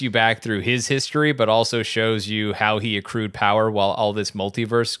takes you back through his history, but also shows you how he accrued power while all this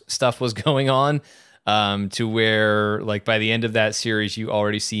multiverse stuff was going on, to where, like, by the end of that series, you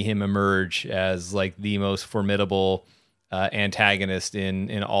already see him emerge as, like, the most formidable antagonist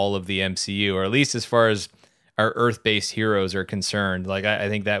in all of the MCU, or at least as far as our Earth-based heroes are concerned. Like, I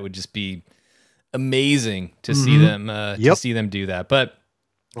think that would just be amazing to see them to see them do that. But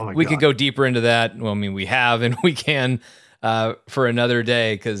we could go deeper into that. Well, I mean, we have, and we can for another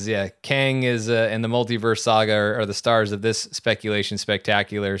day, because Kang is and the Multiverse Saga are the stars of this speculation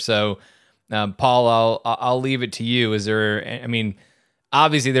spectacular. So, Paul, I'll leave it to you. Is there? I mean,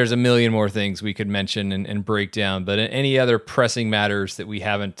 obviously, there's a million more things we could mention and break down, but any other pressing matters that we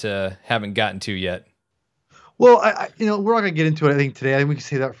haven't gotten to yet? Well, we're not going to get into it, I think, today. I think we can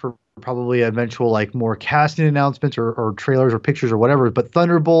say that for probably eventual, like, more casting announcements or trailers or pictures or whatever. But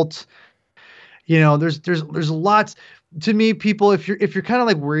Thunderbolts, there's lots. To me, people, if you're kind of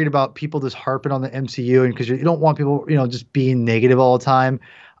like worried about people just harping on the MCU, and because you don't want people, just being negative all the time,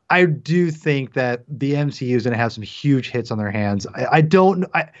 I do think that the MCU is going to have some huge hits on their hands.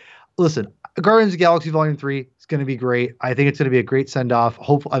 Listen, Guardians of the Galaxy Volume 3 is going to be great. I think it's going to be a great send off.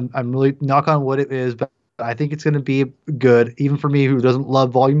 Hopefully, I'm really, knock on wood it is, but I think it's going to be good, even for me who doesn't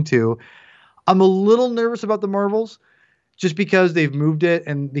love Volume 2. I'm a little nervous about the Marvels, just because they've moved it,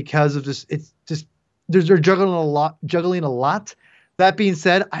 and because of they're juggling a lot. That being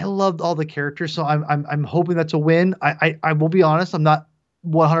said, I loved all the characters, so I'm hoping that's a win. I will be honest, I'm not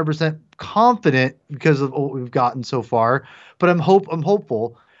 100% confident because of what we've gotten so far, but I'm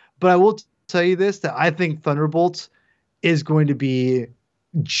hopeful. But I will tell you this, that I think Thunderbolts is going to be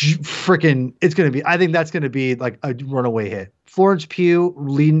I think that's going to be like a runaway hit. Florence Pugh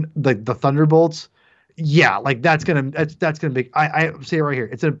leading the Thunderbolts. Yeah, like that's gonna be. I say it right here.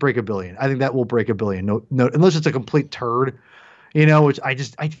 It's gonna break $1 billion. I think that will break $1 billion. No, unless it's a complete turd, which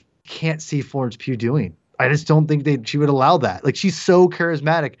I can't see Florence Pugh doing. I just don't think she would allow that. Like, she's so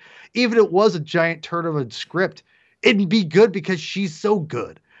charismatic. Even if it was a giant turd of a script, it'd be good because she's so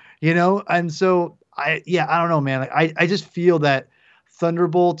good, And so I don't know, man. Like, I just feel that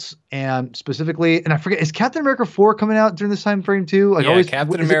Thunderbolts, and specifically, and I forget, is Captain America 4 coming out during this time frame too? Like,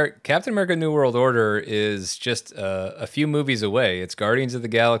 Captain America New World Order is just a few movies away. It's Guardians of the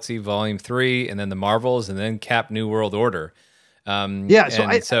Galaxy Volume 3, and then the Marvels, and then Cap New World Order. To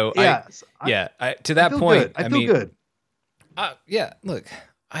that point, I feel good. Look,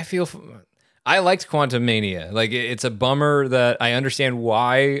 I liked Quantumania. Like, it's a bummer that I understand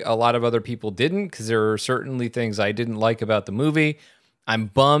why a lot of other people didn't, because there are certainly things I didn't like about the movie. I'm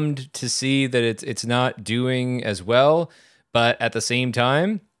bummed to see that it's not doing as well, but at the same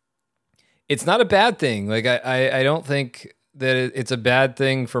time, it's not a bad thing. Like, I don't think that it's a bad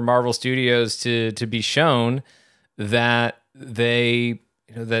thing for Marvel Studios to be shown that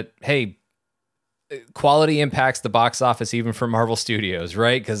hey, quality impacts the box office even for Marvel Studios,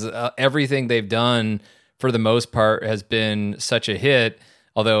 right? Because everything they've done for the most part has been such a hit.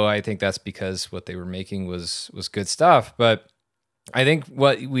 Although I think that's because what they were making was good stuff, but I think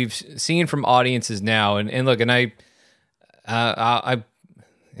what we've seen from audiences now, and look, and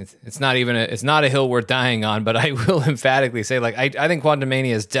it's not a hill worth dying on, but I will emphatically say, like, I think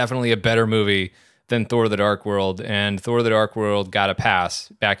Quantumania is definitely a better movie than Thor: The Dark World, and Thor: The Dark World got a pass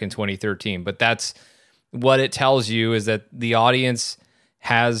back in 2013. But that's what it tells you, is that the audience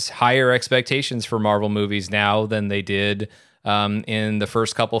has higher expectations for Marvel movies now than they did in the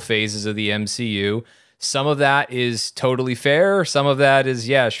first couple phases of the MCU. Some of that is totally fair. Some of that is,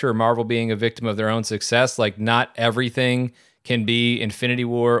 Marvel being a victim of their own success. Like, not everything can be Infinity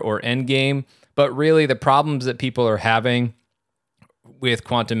War or Endgame, but really the problems that people are having with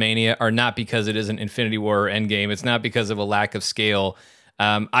Quantumania are not because it isn't Infinity War or Endgame. It's not because of a lack of scale.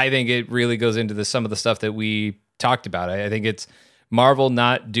 I think it really goes into some of the stuff that we talked about. I think it's Marvel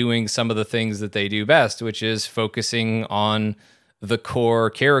not doing some of the things that they do best, which is focusing on the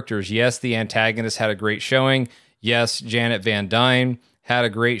core characters. Yes, the antagonist had a great showing. Yes, Janet Van Dyne had a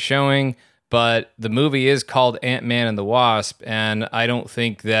great showing, but the movie is called Ant-Man and the Wasp, and I don't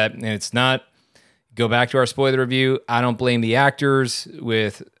think that, and it's not, go back to our spoiler review, I don't blame the actors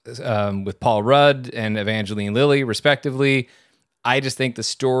with Paul Rudd and Evangeline Lilly, respectively. I just think the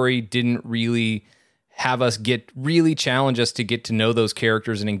story didn't really have us really challenge us to get to know those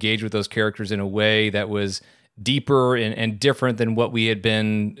characters and engage with those characters in a way that was deeper and different than what we had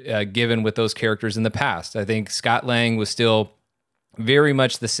been given with those characters in the past. I think Scott Lang was still very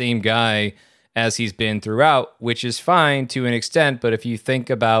much the same guy as he's been throughout, which is fine to an extent. But if you think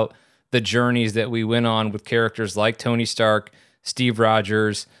about the journeys that we went on with characters like Tony Stark, Steve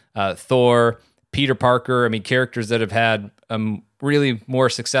Rogers, Thor, Peter Parker, I mean, characters that have had really more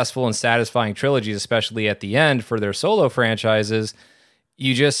successful and satisfying trilogies, especially at the end for their solo franchises,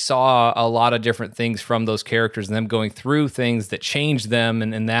 you just saw a lot of different things from those characters and them going through things that changed them.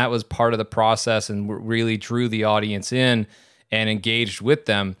 And that was part of the process and really drew the audience in and engaged with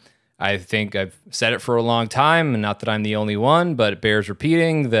them. I think I've said it for a long time, and not that I'm the only one, but it bears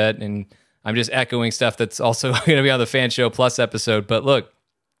repeating that, and I'm just echoing stuff that's also going to be on the Fan Show Plus episode. But look,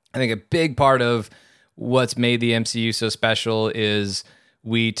 I think a big part of what's made the MCU so special is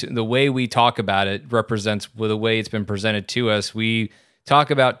the way we talk about it represents the way it's been presented to us. We talk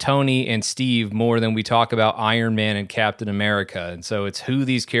about Tony and Steve more than we talk about Iron Man and Captain America. And so it's who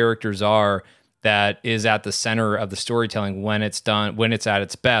these characters are that is at the center of the storytelling when it's done, when it's at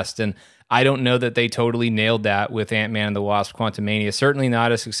its best. And I don't know that they totally nailed that with Ant-Man and the Wasp: Quantumania, certainly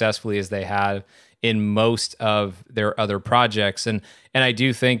not as successfully as they have in most of their other projects. And I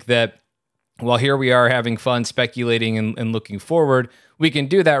do think that while here we are having fun speculating and looking forward, we can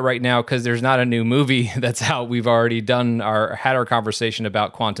do that right now because there's not a new movie that's out. We've already had our conversation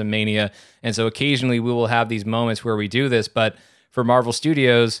about Quantumania. And so occasionally we will have these moments where we do this. But for Marvel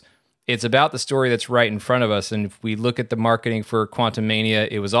Studios, it's about the story that's right in front of us. And if we look at the marketing for Quantumania,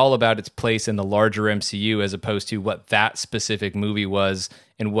 it was all about its place in the larger MCU as opposed to what that specific movie was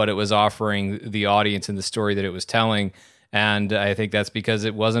and what it was offering the audience and the story that it was telling. And I think that's because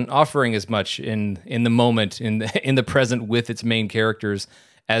it wasn't offering as much in the moment, in the present with its main characters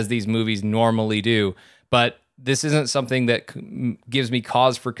as these movies normally do. But this isn't something that gives me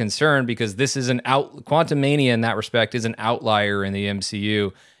cause for concern because this is Quantumania in that respect is an outlier in the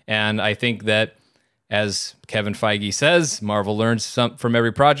MCU. And I think that, as Kevin Feige says, Marvel learns some from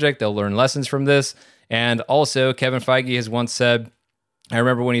every project. They'll learn lessons from this. And also, Kevin Feige has once said, I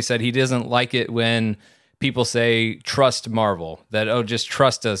remember when he said he doesn't like it when people say, trust Marvel, that, oh, just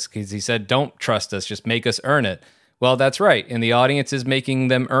trust us. Because he said, don't trust us, just make us earn it. Well, that's right. And the audience is making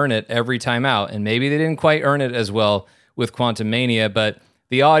them earn it every time out. And maybe they didn't quite earn it as well with Quantumania, but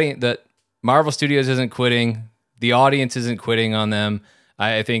that Marvel Studios isn't quitting. The audience isn't quitting on them.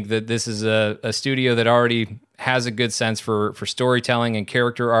 I think that this is a studio that already has a good sense for storytelling and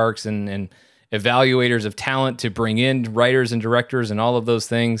character arcs and evaluators of talent to bring in writers and directors and all of those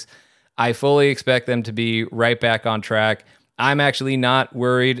things. I fully expect them to be right back on track. I'm actually not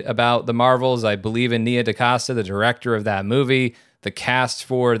worried about the Marvels. I believe in Nia DaCosta, the director of that movie, the cast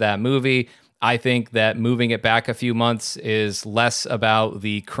for that movie. I think that moving it back a few months is less about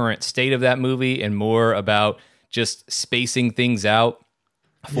the current state of that movie and more about just spacing things out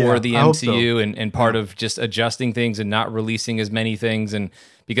for the MCU and part of just adjusting things and not releasing as many things. And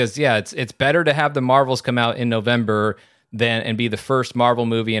because, it's better to have the Marvels come out in November and be the first Marvel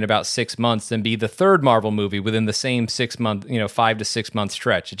movie in about 6 months than be the third Marvel movie within the same 6 month, 5 to 6 month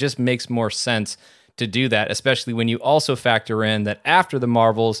stretch. It just makes more sense to do that, especially when you also factor in that after the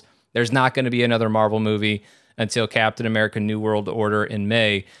Marvels, there's not going to be another Marvel movie until Captain America: New World Order in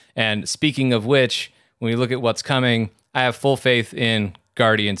May. And speaking of which, when we look at what's coming, I have full faith in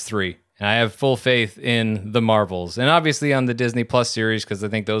Guardians 3. And I have full faith in the Marvels. And obviously on the Disney Plus series, because I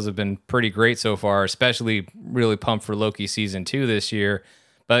think those have been pretty great so far, especially really pumped for Loki Season 2 this year.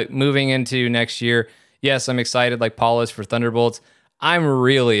 But moving into next year, yes, I'm excited like Paul is for Thunderbolts. I'm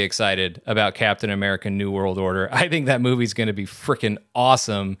really excited about Captain America: New World Order. I think that movie's going to be freaking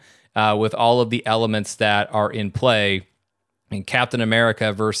awesome with all of the elements that are in play. And Captain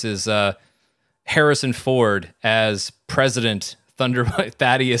America versus Harrison Ford as President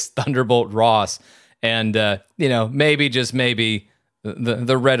Thaddeus Thunderbolt Ross, and maybe just maybe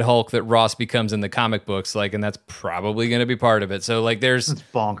the Red Hulk that Ross becomes in the comic books, and that's probably going to be part of it. So it's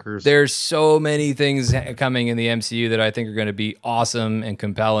bonkers. There's so many things coming in the MCU that I think are going to be awesome and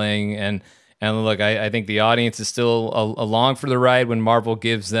compelling. And look, I think the audience is still along for the ride when Marvel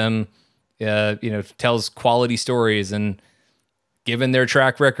gives them, tells quality stories. And given their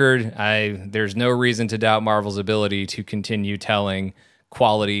track record, there's no reason to doubt Marvel's ability to continue telling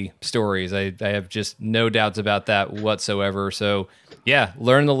quality stories. I have just no doubts about that whatsoever. So,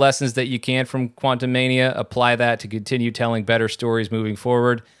 learn the lessons that you can from Quantumania, apply that to continue telling better stories moving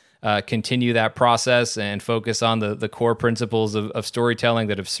forward, continue that process, and focus on the core principles of storytelling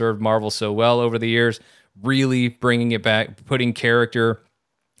that have served Marvel so well over the years, really bringing it back, putting character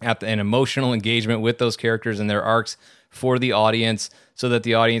at an emotional engagement with those characters and their arcs for the audience, so that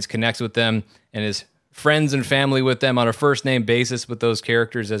the audience connects with them and is friends and family with them on a first name basis with those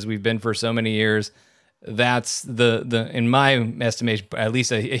characters, as we've been for so many years. That's the in my estimation, at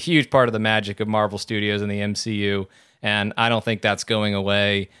least a huge part of the magic of Marvel Studios and the MCU. And I don't think that's going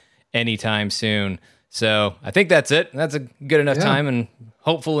away anytime soon. So I think that's it. That's a good enough time and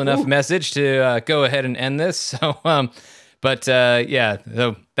hopeful enough message to go ahead and end this. So, so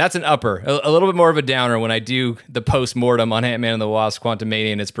that's an upper. A little bit more of a downer when I do the post-mortem on Ant-Man and the Wasp: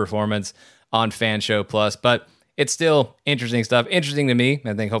 Quantumania and its performance on Fan Show Plus. But it's still interesting stuff. Interesting to me.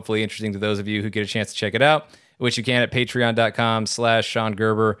 I think hopefully interesting to those of you who get a chance to check it out, which you can at patreon.com/Sean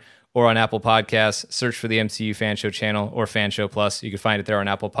Gerber or on Apple Podcasts. Search for the MCU Fan Show channel or Fan Show Plus. You can find it there on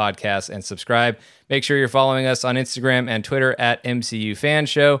Apple Podcasts and subscribe. Make sure you're following us on Instagram and Twitter at MCU Fan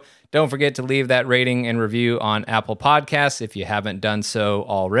Show. Don't forget to leave that rating and review on Apple Podcasts if you haven't done so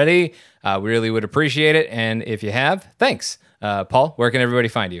already. We really would appreciate it. And if you have, thanks. Paul, where can everybody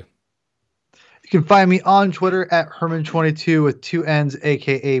find you? You can find me on Twitter at Herman22 with 2 N's,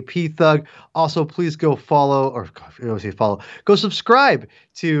 aka P Thug. Also, please go go subscribe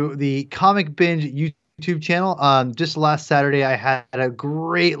to the Comic Binge YouTube channel. Just last Saturday, I had a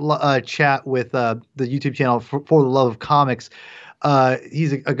great chat with the YouTube channel for the Love of Comics.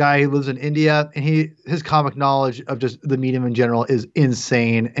 He's a guy who lives in India, and his comic knowledge of just the medium in general is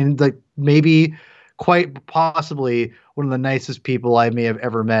insane, and like maybe quite possibly one of the nicest people I may have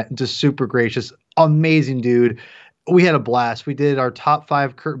ever met. Just super gracious, amazing dude. We had a blast. We did our top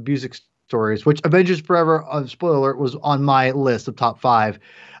 5 Kurt Busiek stories, which Avengers Forever, spoiler alert, was on my list of top 5.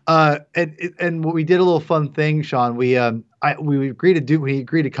 And we did a little fun thing, Sean. We agreed to do, when he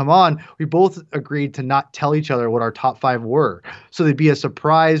agreed to come on, we both agreed to not tell each other what our top 5 were. So they'd be a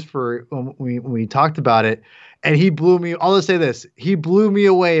surprise for when we talked about it. And he blew me. I'll just say this. He blew me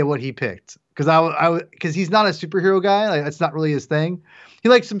away at what he picked. Because he's not a superhero guy. Like, that's not really his thing. He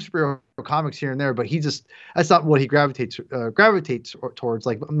likes some superhero comics here and there, but that's not what he gravitates towards,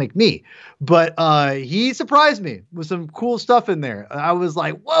 like me. But he surprised me with some cool stuff in there. I was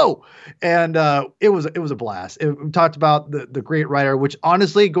like, whoa. And it was a blast. We talked about the great writer, which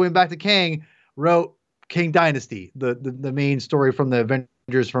honestly, going back to Kang, wrote Kang Dynasty, the main story from the Avengers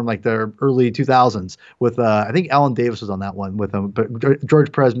from like the early 2000s with I think Alan Davis was on that one with him, but George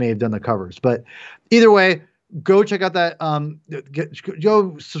Perez may have done the covers. But either way, go check out that.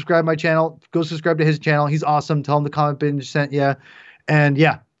 Go subscribe to my channel. Go subscribe to his channel. He's awesome. Tell him the Comic Binge sent you. And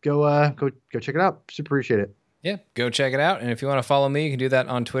yeah, go check it out. Super appreciate it. Yeah, go check it out. And if you want to follow me, you can do that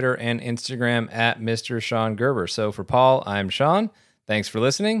on Twitter and Instagram at Mr. Sean Gerber. So for Paul, I'm Sean. Thanks for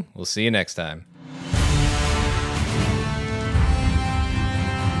listening. We'll see you next time.